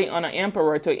plotting on an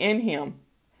emperor to end him.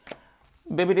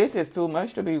 Baby, this is too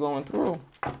much to be going through.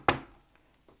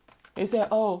 He said,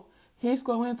 oh, he's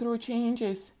going through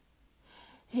changes.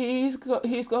 He's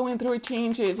going through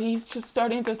changes. He's just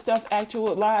starting to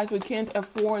self-actualize. We can't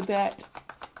afford that.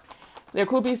 There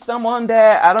could be someone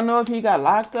that, I don't know if he got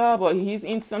locked up or he's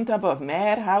in some type of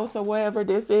madhouse or whatever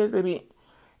this is, baby.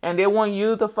 And they want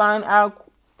you to find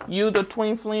out, you, the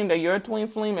twin flame, that your twin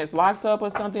flame is locked up or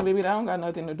something, baby. That don't got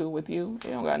nothing to do with you.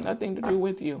 It don't got nothing to do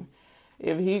with you.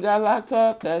 If he got locked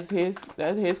up, that's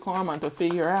his karma to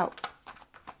figure out.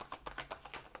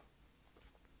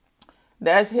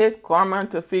 That's his karma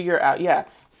to figure out. Yeah.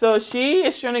 So she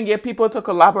is trying to get people to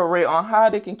collaborate on how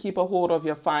they can keep a hold of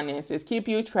your finances, keep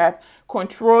you trapped,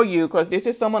 control you, because this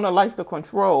is someone that likes to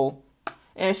control.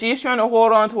 And she's trying to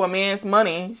hold on to a man's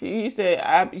money. She said,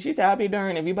 I'll be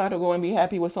darned if you about to go and be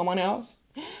happy with someone else.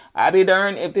 I'll be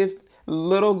darned if this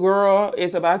little girl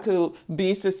is about to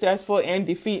be successful and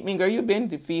defeat me. Girl, you've been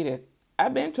defeated.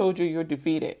 I've been told you you're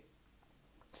defeated.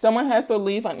 Someone has to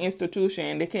leave an institution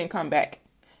and they can't come back.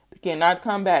 They cannot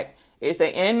come back. It's the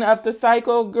end of the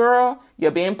cycle, girl.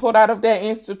 You're being put out of that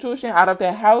institution, out of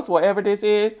that house, whatever this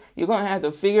is. You're going to have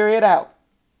to figure it out.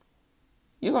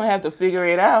 You're going to have to figure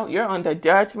it out. You're under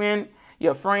judgment.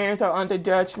 Your friends are under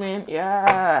judgment.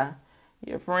 Yeah.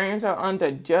 Your friends are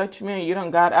under judgment. You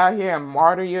done got out here and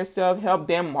martyr yourself, help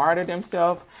them martyr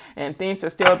themselves, and things are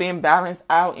still being balanced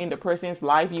out in the person's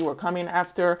life you were coming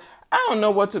after. I don't know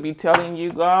what to be telling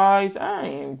you guys.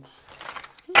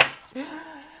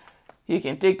 You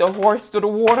can take the horse to the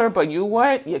water, but you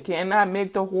what? You cannot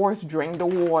make the horse drink the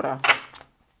water.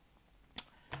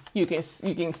 You can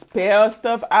spell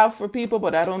stuff out for people,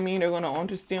 but that don't mean they're going to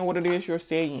understand what it is you're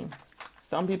saying.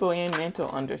 Some people ain't meant to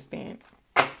understand.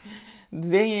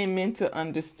 They ain't meant to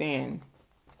understand.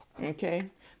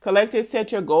 Okay? Collective,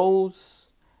 set your goals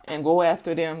and go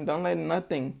after them. Don't let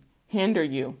nothing hinder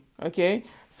you. Okay?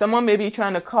 Someone may be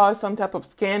trying to cause some type of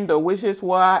scandal, which is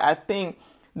why I think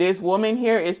this woman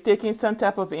here is taking some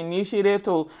type of initiative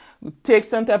to take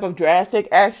some type of drastic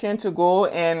action to go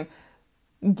and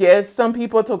get some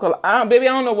people to baby,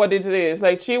 I don't know what it is.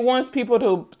 Like, she wants people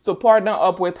to partner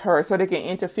up with her so they can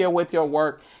interfere with your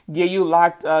work, get you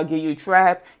locked, get you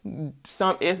trapped.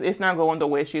 It's not going the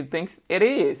way she thinks it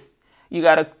is. You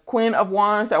got a Queen of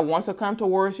Wands that wants to come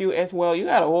towards you as well. You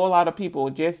got a whole lot of people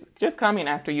just coming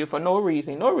after you for no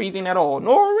reason. No reason at all.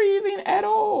 No reason at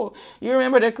all. You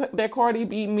remember that Cardi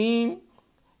B meme?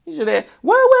 You should have,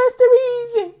 what was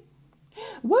the reason?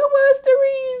 What was the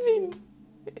reason?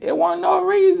 It wasn't no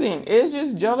reason. It's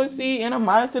just jealousy,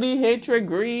 animosity, hatred,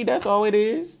 greed. That's all it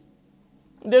is.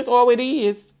 That's all it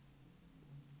is.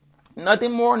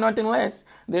 Nothing more, nothing less.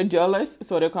 They're jealous,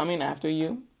 so they're coming after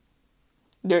you.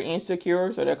 They're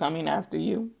insecure, so they're coming after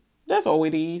you. That's all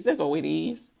it is. That's all it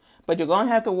is. But you're going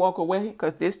to have to walk away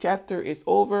because this chapter is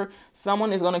over.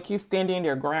 Someone is going to keep standing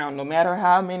their ground. No matter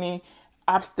how many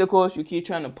obstacles you keep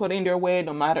trying to put in their way,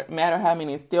 no matter how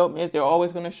many stalemates, they're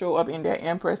always going to show up in their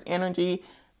Empress energy.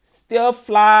 Still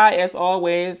fly as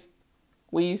always.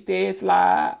 We stay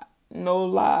fly, no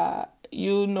lie.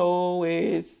 You know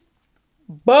it's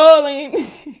bowling.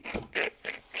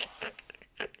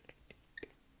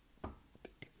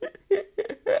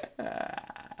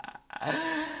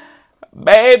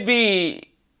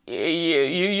 Baby,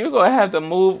 you're going to have to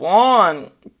move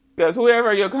on. Because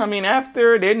whoever you're coming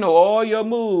after, they know all your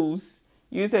moves.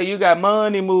 You say you got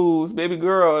money moves, baby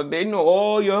girl. They know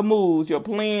all your moves, your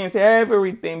plans,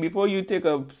 everything. Before you take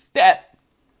a step,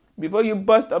 before you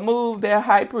bust a move, that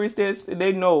high priestess,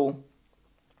 they know.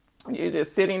 You're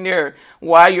just sitting there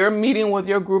while you're meeting with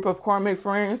your group of karmic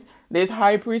friends. This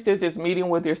high priestess is meeting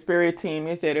with your spirit team.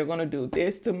 They said they're going to do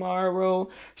this tomorrow.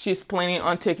 She's planning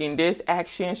on taking this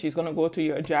action. She's going to go to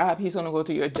your job. He's going to go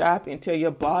to your job and tell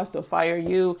your boss to fire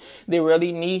you. They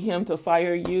really need him to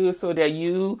fire you so that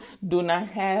you do not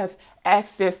have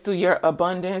access to your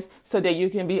abundance, so that you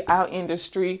can be out in the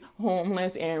street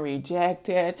homeless and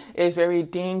rejected. It's very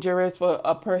dangerous for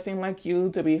a person like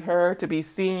you to be heard, to be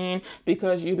seen,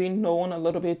 because you've been known a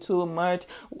little bit too much.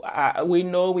 We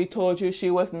know we told you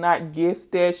she was not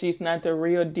gifted. She's not the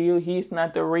real deal. He's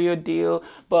not the real deal.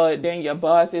 But then your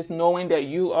boss is knowing that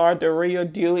you are the real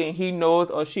deal, and he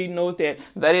knows or she knows that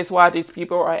is why these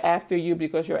people are after you,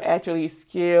 because you're actually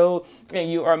skilled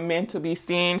and you are meant to be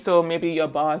seen. So maybe your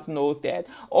boss knows that,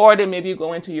 or they maybe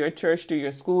go into your church, to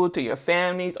your school, to your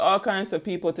families, all kinds of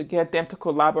people to get them to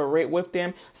collaborate with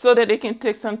them so that they can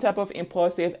take some type of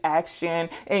impulsive action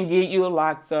and get you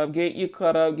locked up, get you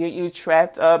cut up, get you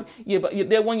trapped up.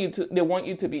 They want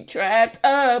you to be trapped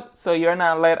up so you're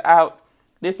not let out.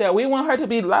 They said, we want her to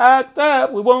be locked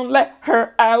up. We won't let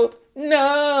her out.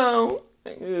 No.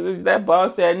 That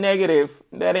boss said negative.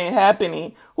 That ain't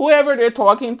happening. Whoever they're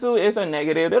talking to is a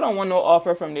negative. They don't want no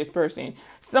offer from this person.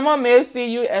 Someone may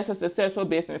see you as a successful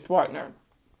business partner.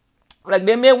 Like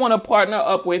they may want to partner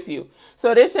up with you.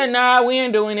 So they said, nah, we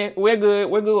ain't doing it. We're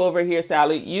good. We're good over here,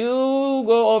 Sally. You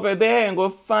go over there and go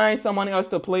find someone else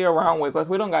to play around with, because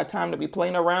we don't got time to be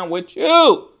playing around with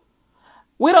you.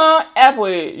 We don't F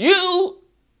with you.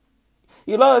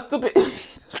 You little stupid.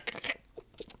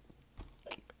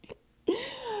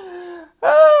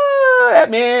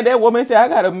 That woman said, I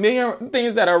got a million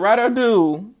things that I'd rather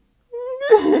do.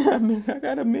 I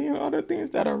got a million other things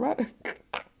that I'd rather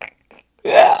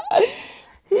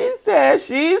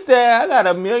She said, I got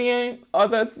a million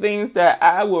other things that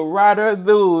I would rather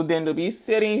do than to be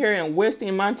sitting here and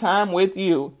wasting my time with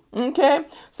you. Okay,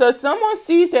 so someone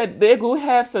sees that they could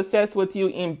have success with you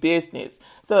in business,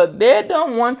 so they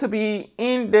don't want to be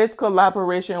in this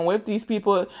collaboration with these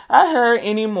people, I heard,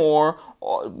 anymore.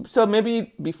 So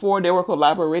maybe before they were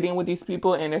collaborating with these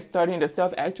people and they're starting to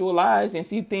self-actualize and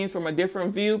see things from a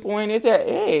different viewpoint. They said,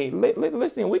 hey,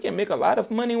 listen, we can make a lot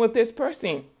of money with this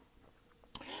person.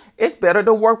 It's better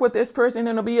to work with this person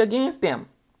than to be against them.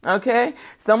 Okay,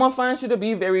 someone finds you to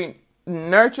be very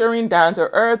nurturing, down to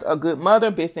earth, a good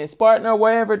mother, business partner,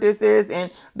 whatever this is,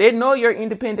 and they know your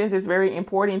independence is very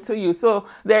important to you. So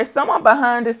there's someone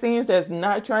behind the scenes that's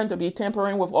not trying to be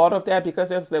tampering with all of that, because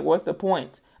what's the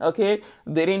point? Okay,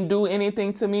 they didn't do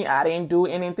anything to me. I didn't do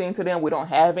anything to them. We don't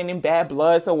have any bad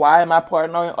blood. So why am I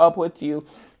partnering up with you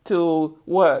to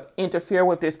what? Interfere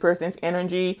with this person's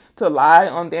energy, to lie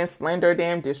on them, slander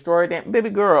them, destroy them?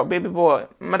 Baby girl, baby boy,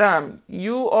 madam,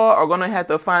 you all are going to have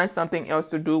to find something else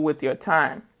to do with your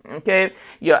time. Okay,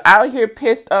 you're out here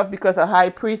pissed off because a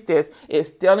high priestess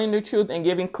is telling the truth and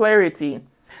giving clarity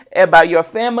about your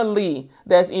family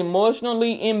that's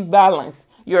emotionally imbalanced.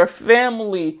 Your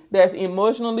family that's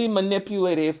emotionally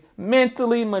manipulative,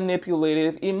 mentally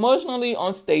manipulative, emotionally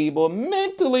unstable,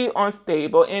 mentally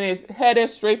unstable, and is headed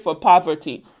straight for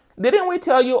poverty. Didn't we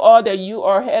tell you all that you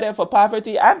are headed for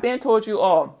poverty? I've been told you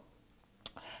all.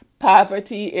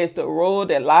 Poverty is the road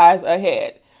that lies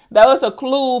ahead. That was a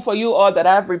clue for you all that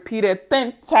I've repeated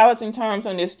 10,000 times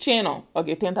on this channel.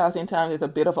 Okay, 10,000 times is a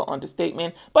bit of an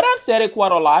understatement, but I've said it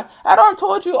quite a lot. I done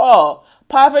told you all.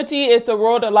 Poverty is the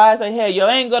road that lies ahead. You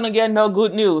ain't gonna get no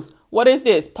good news. What is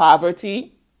this?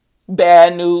 Poverty?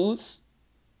 Bad news?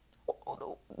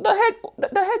 The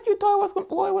heck you thought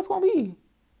it was gonna be?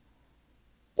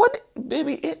 What,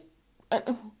 baby?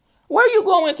 Where are you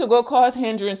going to go cause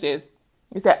hindrances?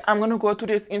 He said, I'm going to go to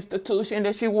this institution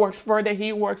that she works for, that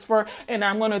he works for, and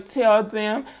I'm going to tell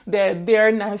them that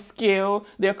they're not skilled.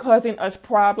 They're causing us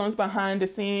problems behind the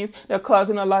scenes. They're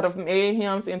causing a lot of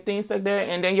mayhems and things like that.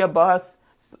 And then your boss,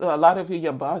 a lot of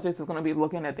your bosses is going to be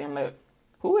looking at them like,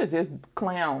 who is this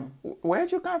clown?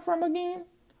 Where'd you come from again?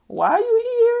 Why are you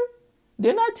here?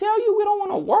 Didn't I tell you we don't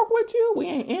want to work with you? We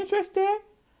ain't interested.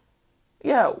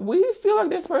 Yeah, we feel like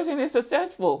this person is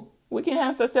successful. We can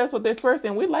have success with this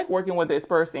person. We like working with this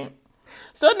person.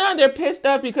 So now they're pissed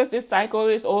off because this cycle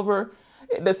is over.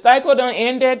 The cycle done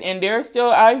ended and they're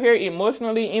still out here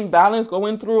emotionally imbalanced,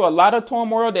 going through a lot of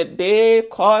turmoil that they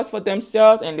caused for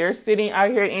themselves, and they're sitting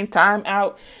out here in time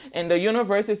out. And the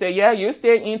universe is saying, yeah, you're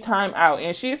still in time out.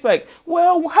 And she's like,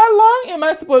 well, how long am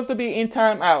I supposed to be in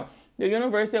time out? The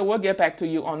universe said, we'll get back to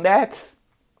you on that.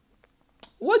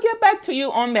 We'll get back to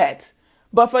you on that.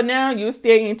 But for now, you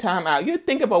stay in timeout. You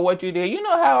think about what you did. You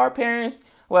know how our parents,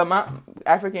 well, my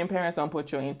African parents don't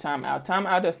put you in timeout.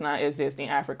 Timeout does not exist in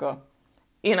Africa.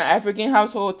 In an African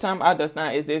household, timeout does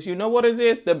not exist. You know what it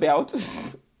is? The belt.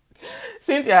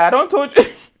 Cynthia, I don't told you.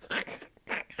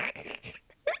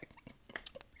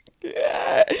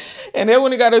 Yeah. And then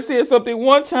when you gotta say something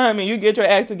one time and you get your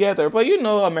act together. But you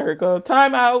know, America,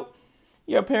 timeout.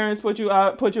 Your parents put you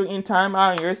in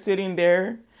timeout, and you're sitting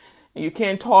there, and you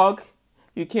can't talk.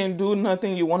 You can't do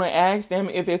nothing. You want to ask them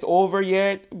if it's over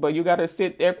yet, but you got to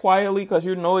sit there quietly because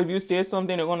you know if you say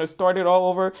something, they're going to start it all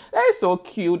over. That is so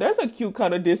cute. That's a cute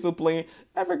kind of discipline.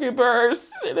 African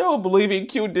parents, they don't believe in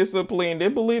cute discipline. They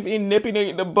believe in nipping it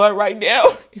in the butt right now.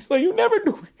 So you never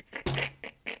do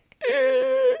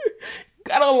it.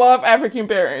 Gotta love African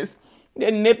parents. They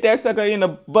nip that sucker in the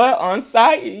butt on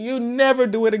sight. You never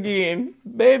do it again,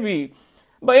 baby.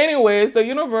 But anyways, the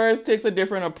universe takes a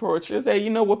different approach. They say, you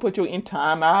know, we'll put you in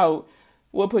time out.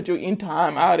 We'll put you in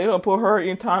time out. They don't put her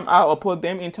in time out or put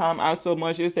them in time out so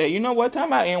much. They say, you know what,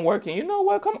 time out ain't working. You know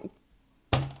what, come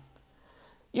on.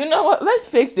 You know what, let's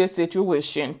fix this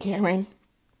situation, Karen,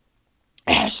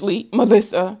 Ashley,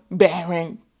 Melissa,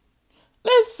 Baron.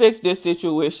 Let's fix this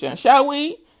situation, shall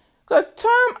we? Because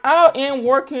time out ain't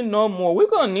working no more. We're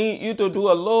going to need you to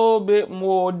do a little bit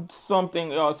more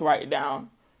something else right now.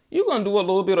 You're going to do a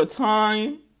little bit of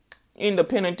time in the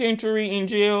penitentiary, in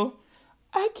jail.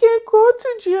 I can't go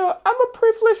to jail. I'm a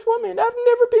privileged woman. I've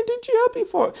never been to jail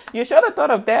before. You should have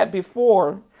thought of that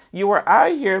before you were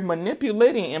out here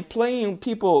manipulating and playing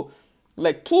people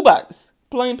like tubas,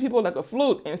 playing people like a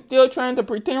flute, and still trying to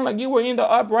pretend like you were in the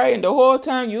upright. And the whole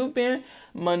time you've been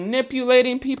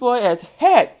manipulating people as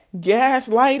heck,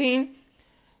 gaslighting.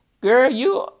 Girl,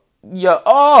 you're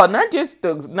all not just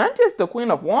the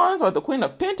Queen of Wands or the Queen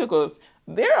of Pentacles.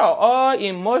 They are all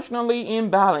emotionally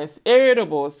imbalanced,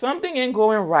 irritable. Something ain't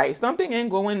going right. Something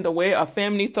ain't going the way a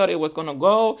family thought it was gonna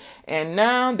go. And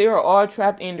now they are all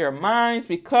trapped in their minds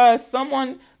because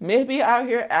someone may be out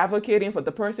here advocating for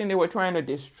the person they were trying to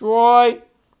destroy.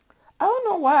 I don't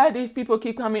know why these people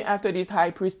keep coming after these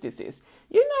high priestesses.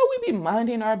 You know, we be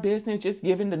minding our business, just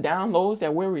giving the downloads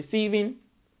that we're receiving.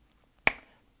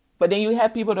 But then you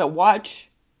have people that watch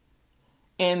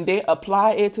and they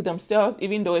apply it to themselves,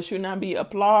 even though it should not be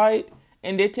applied.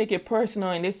 And they take it personal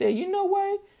and they say, you know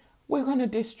what? We're going to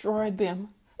destroy them.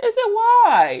 I said,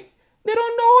 why? They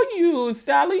don't know you,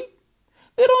 Sally.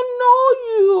 They don't know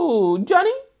you,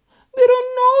 Johnny. They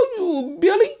don't know you,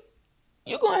 Billy.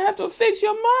 You're going to have to fix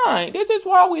your mind. This is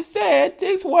why we said,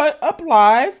 take what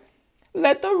applies,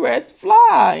 let the rest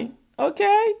fly.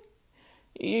 Okay?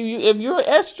 If you're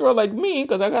extra like me,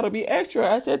 because I got to be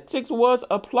extra, I said take what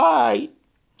applies,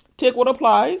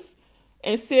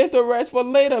 and save the rest for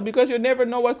later, because you never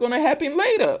know what's going to happen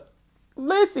later.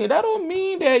 Listen, that don't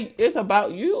mean that it's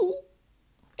about you.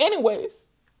 Anyways,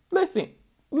 listen,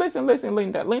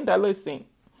 Linda, listen.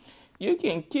 You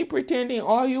can keep pretending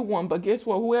all you want, but guess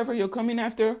what? Whoever you're coming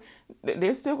after,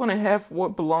 they're still going to have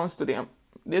what belongs to them.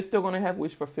 They're still going to have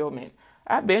wish fulfillment.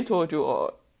 I've been told you,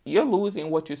 you're losing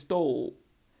what you stole.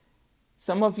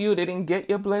 Some of you didn't get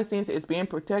your blessings. It's being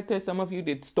protected. Some of you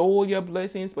did stole your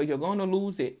blessings, but you're going to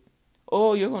lose it.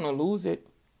 Oh, you're going to lose it.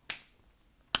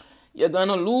 You're going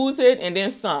to lose it and then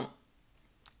some.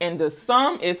 And the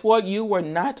sum is what you were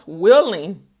not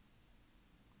willing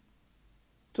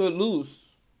to lose,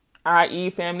 i.e.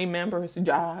 family members,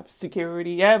 jobs,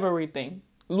 security, everything.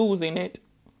 Losing it.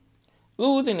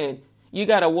 You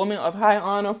got a woman of high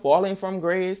honor falling from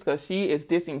grace because she is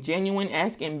disingenuous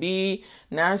as can be.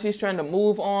 Now she's trying to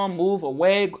move on, move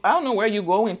away. I don't know where you're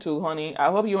going to, honey.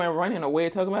 I hope you ain't running away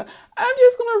talking about, I'm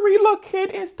just going to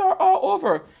relocate and start all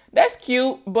over. That's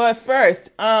cute. But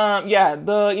first,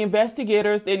 the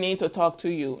investigators, they need to talk to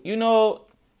you. You know,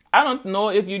 I don't know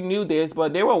if you knew this,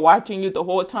 but they were watching you the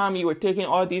whole time you were taking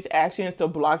all these actions to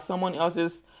block someone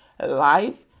else's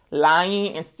life,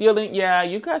 lying and stealing. Yeah,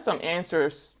 you got some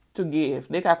answers to give.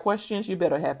 They got questions, you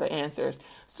better have the answers.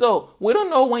 So we don't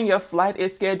know when your flight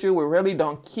is scheduled. We really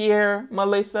don't care,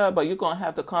 Melissa, but you're going to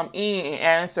have to come in and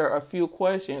answer a few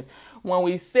questions. When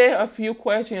we say a few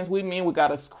questions, we mean we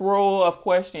got a scroll of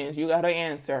questions you got to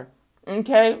answer.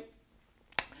 Okay?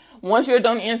 Once you're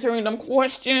done answering them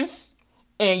questions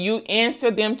and you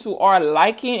answer them to our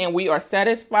liking and we are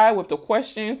satisfied with the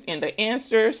questions and the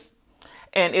answers,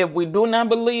 and if we do not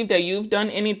believe that you've done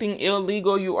anything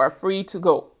illegal, you are free to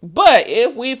go. But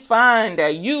if we find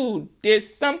that you did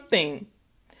something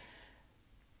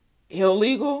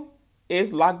illegal,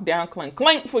 it's lockdown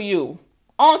clink for you.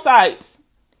 On site.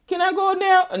 Can I go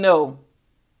now? No.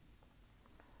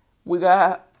 We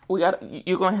got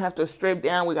you're going to have to strip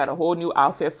down. We got a whole new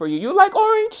outfit for you. You like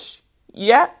orange?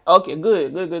 Yeah? Okay,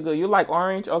 good. You like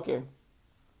orange? Okay.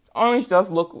 Orange does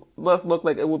look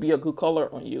like it would be a good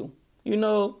color on you. You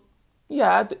know,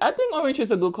 yeah, I think orange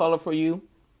is a good color for you.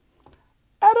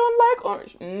 I don't like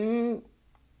orange.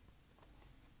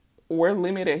 We're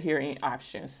limited here in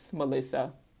options,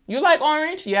 Melissa. You like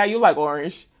orange? Yeah, you like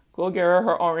orange. Go get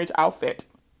her orange outfit.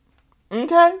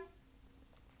 Okay?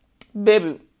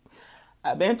 Baby,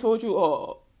 I've been told you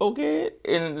all, okay?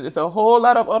 And there's a whole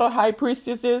lot of other high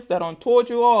priestesses that done told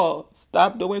you all,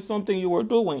 stop doing something you were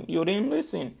doing. You didn't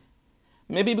listen.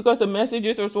 Maybe because the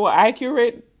messages are so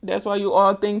accurate, that's why you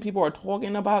all think people are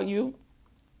talking about you.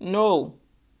 No.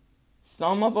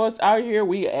 Some of us out here,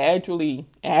 we actually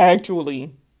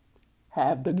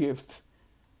have the gifts.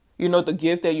 You know, the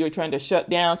gifts that you're trying to shut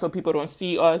down so people don't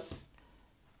see us.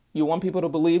 You want people to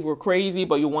believe we're crazy,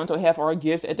 but you want to have our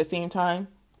gifts at the same time.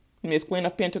 Miss Queen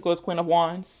of Pentacles, Queen of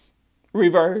Wands,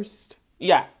 reversed.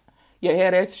 Yeah, you're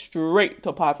headed straight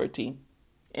to poverty.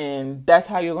 And that's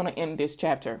how you're going to end this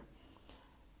chapter.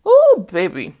 Ooh,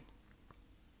 baby.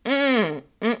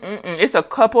 It's a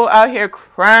couple out here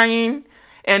crying,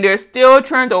 and they're still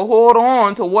trying to hold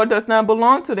on to what does not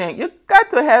belong to them. You got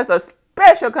to have a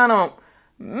special kind of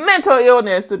mental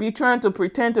illness to be trying to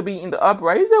pretend to be in the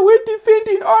upright. He said, we're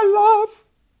defending our love.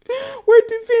 We're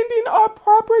defending our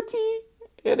property.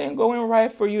 It ain't going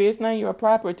right for you. It's not your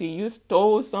property. You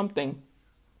stole something.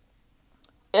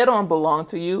 It don't belong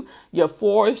to you. You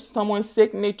forged someone's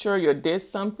signature. You did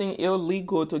something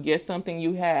illegal to get something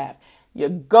you have. You're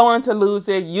going to lose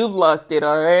it. You've lost it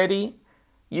already.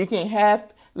 You can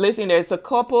have, listen, there's a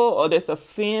couple or there's a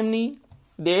family.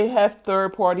 They have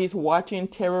third parties watching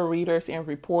tarot readers and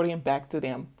reporting back to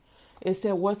them. It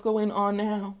said, what's going on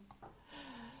now?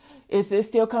 Is it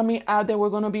still coming out that we're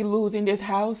going to be losing this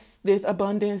house, this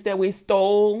abundance that we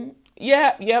stole?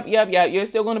 Yep. You're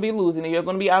still going to be losing it. You're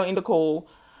going to be out in the cold.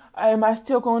 Am I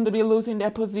still going to be losing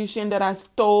that position that I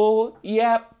stole?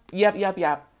 Yep.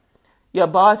 Your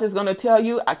boss is going to tell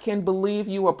you, I can't believe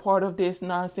you were part of this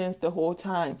nonsense the whole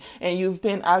time. And you've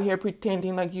been out here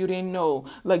pretending like you didn't know,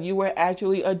 like you were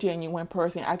actually a genuine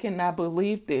person. I cannot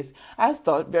believe this. I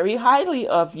thought very highly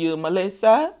of you,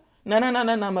 Melissa. No.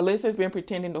 Melissa's been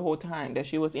pretending the whole time that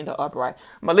she was in the upright.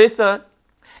 Melissa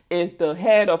is the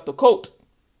head of the cult.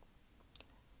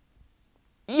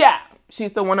 Yeah.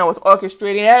 She's the one that was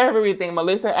orchestrating everything.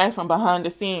 Melissa acts from behind the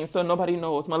scenes, so nobody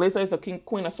knows. Melissa is a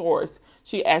queen of swords.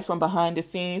 She acts from behind the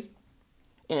scenes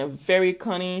and very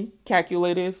cunning,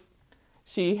 calculative.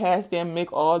 She has them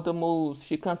make all the moves.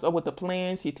 She comes up with the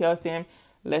plans. She tells them,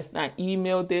 let's not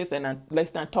email this and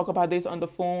let's not talk about this on the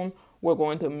phone. We're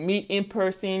going to meet in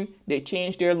person. They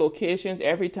change their locations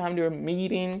every time they're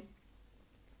meeting.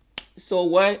 So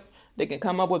what? They can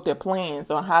come up with their plans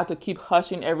on how to keep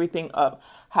hushing everything up,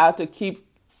 how to keep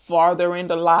farthering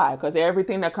the lie, because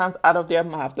everything that comes out of their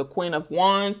mouth, the Queen of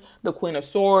Wands, the Queen of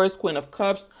Swords, Queen of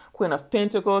Cups, Queen of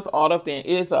Pentacles, all of them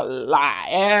is a lie.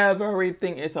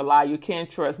 Everything is a lie. You can't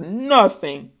trust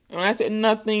nothing. And when I say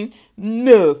nothing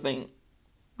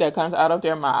that comes out of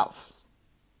their mouths.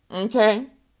 Okay?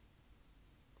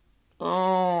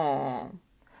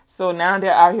 So now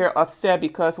they're out here upset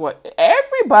because what?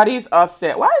 Everybody's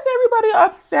upset. Why is everybody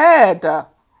upset?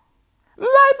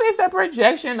 Life is a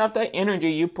projection of the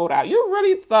energy you put out. You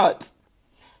really thought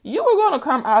you were going to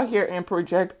come out here and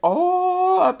project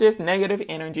all of this negative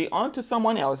energy onto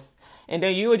someone else. And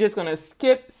then you were just going to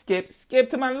skip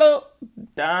to my little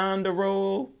down the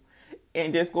road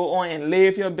and just go on and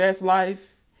live your best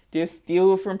life. Just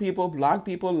steal from people, block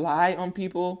people, lie on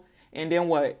people. And then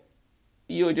what?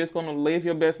 You're just going to live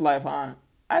your best life, huh?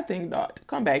 I think not.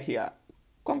 Come back here.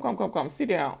 Come. Sit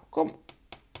down. Come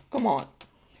on.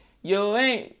 You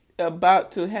ain't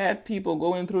about to have people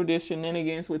going through this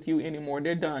shenanigans with you anymore.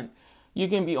 They're done. You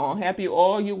can be unhappy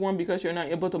all you want because you're not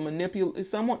able to manipulate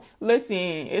someone. Listen,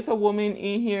 it's a woman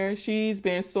in here. She's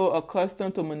been so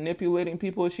accustomed to manipulating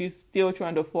people. She's still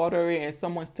trying to further it, and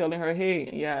someone's telling her, hey,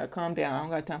 yeah, calm down. I don't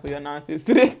got time for your nonsense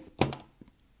today.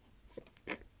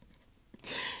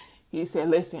 He said,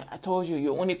 listen, I told you,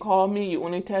 you only call me, you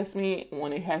only text me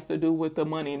when it has to do with the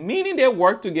money. Meaning they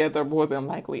work together more than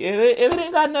likely. If it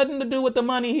ain't got nothing to do with the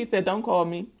money, he said, don't call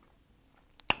me.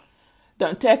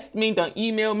 Don't text me, don't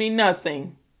email me,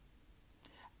 nothing.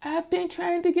 I've been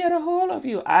trying to get a hold of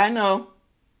you. I know.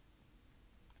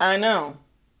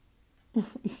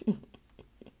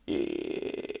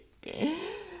 He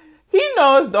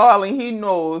knows, darling, he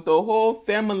knows the whole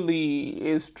family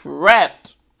is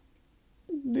trapped.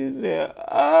 This is,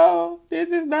 oh,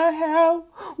 this is not how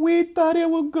we thought it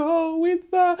would go. We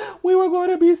thought we were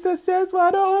going to be successful.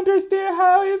 I don't understand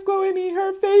how it's going in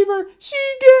her favor. She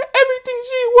gets everything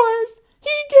she wants.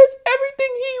 He gets everything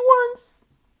he wants.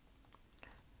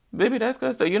 Baby, that's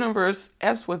because the universe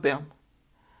F's with them.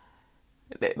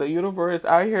 The universe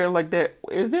out here like that.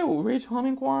 Is there Rich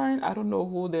Homing-Quine? I don't know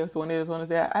who this one is. One is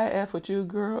that I F with you,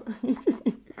 girl.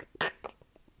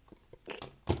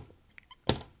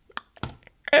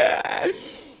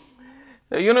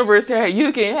 The universe said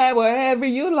you can have whatever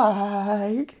you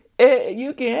like.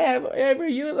 You can have whatever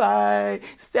you like.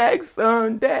 Stacks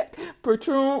on deck,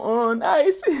 Patron on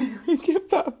ice. You can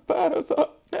pop bottles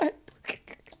all night.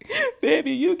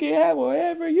 Baby, you can have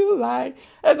whatever you like.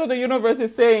 That's what the universe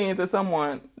is saying to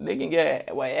someone. They can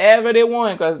get whatever they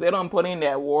want because they don't put in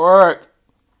that work.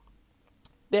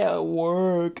 That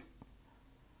work.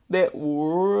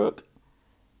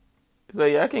 So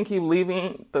y'all can keep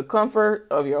leaving the comfort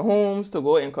of your homes to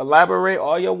go and collaborate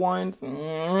all your ones.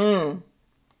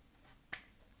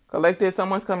 Collective,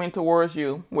 someone's coming towards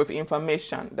you with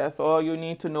information. That's all you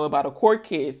need to know about a court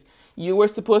case. You were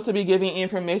supposed to be giving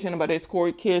information about this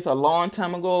court case a long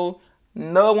time ago.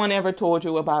 No one ever told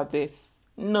you about this.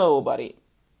 Nobody.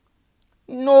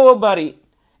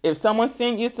 If someone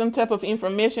sent you some type of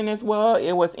information as well,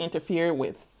 it was interfered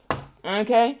with.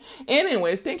 Okay?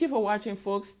 Anyways, thank you for watching,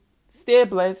 folks. Stay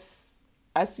blessed.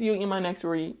 I see you in my next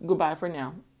read. Goodbye for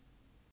now.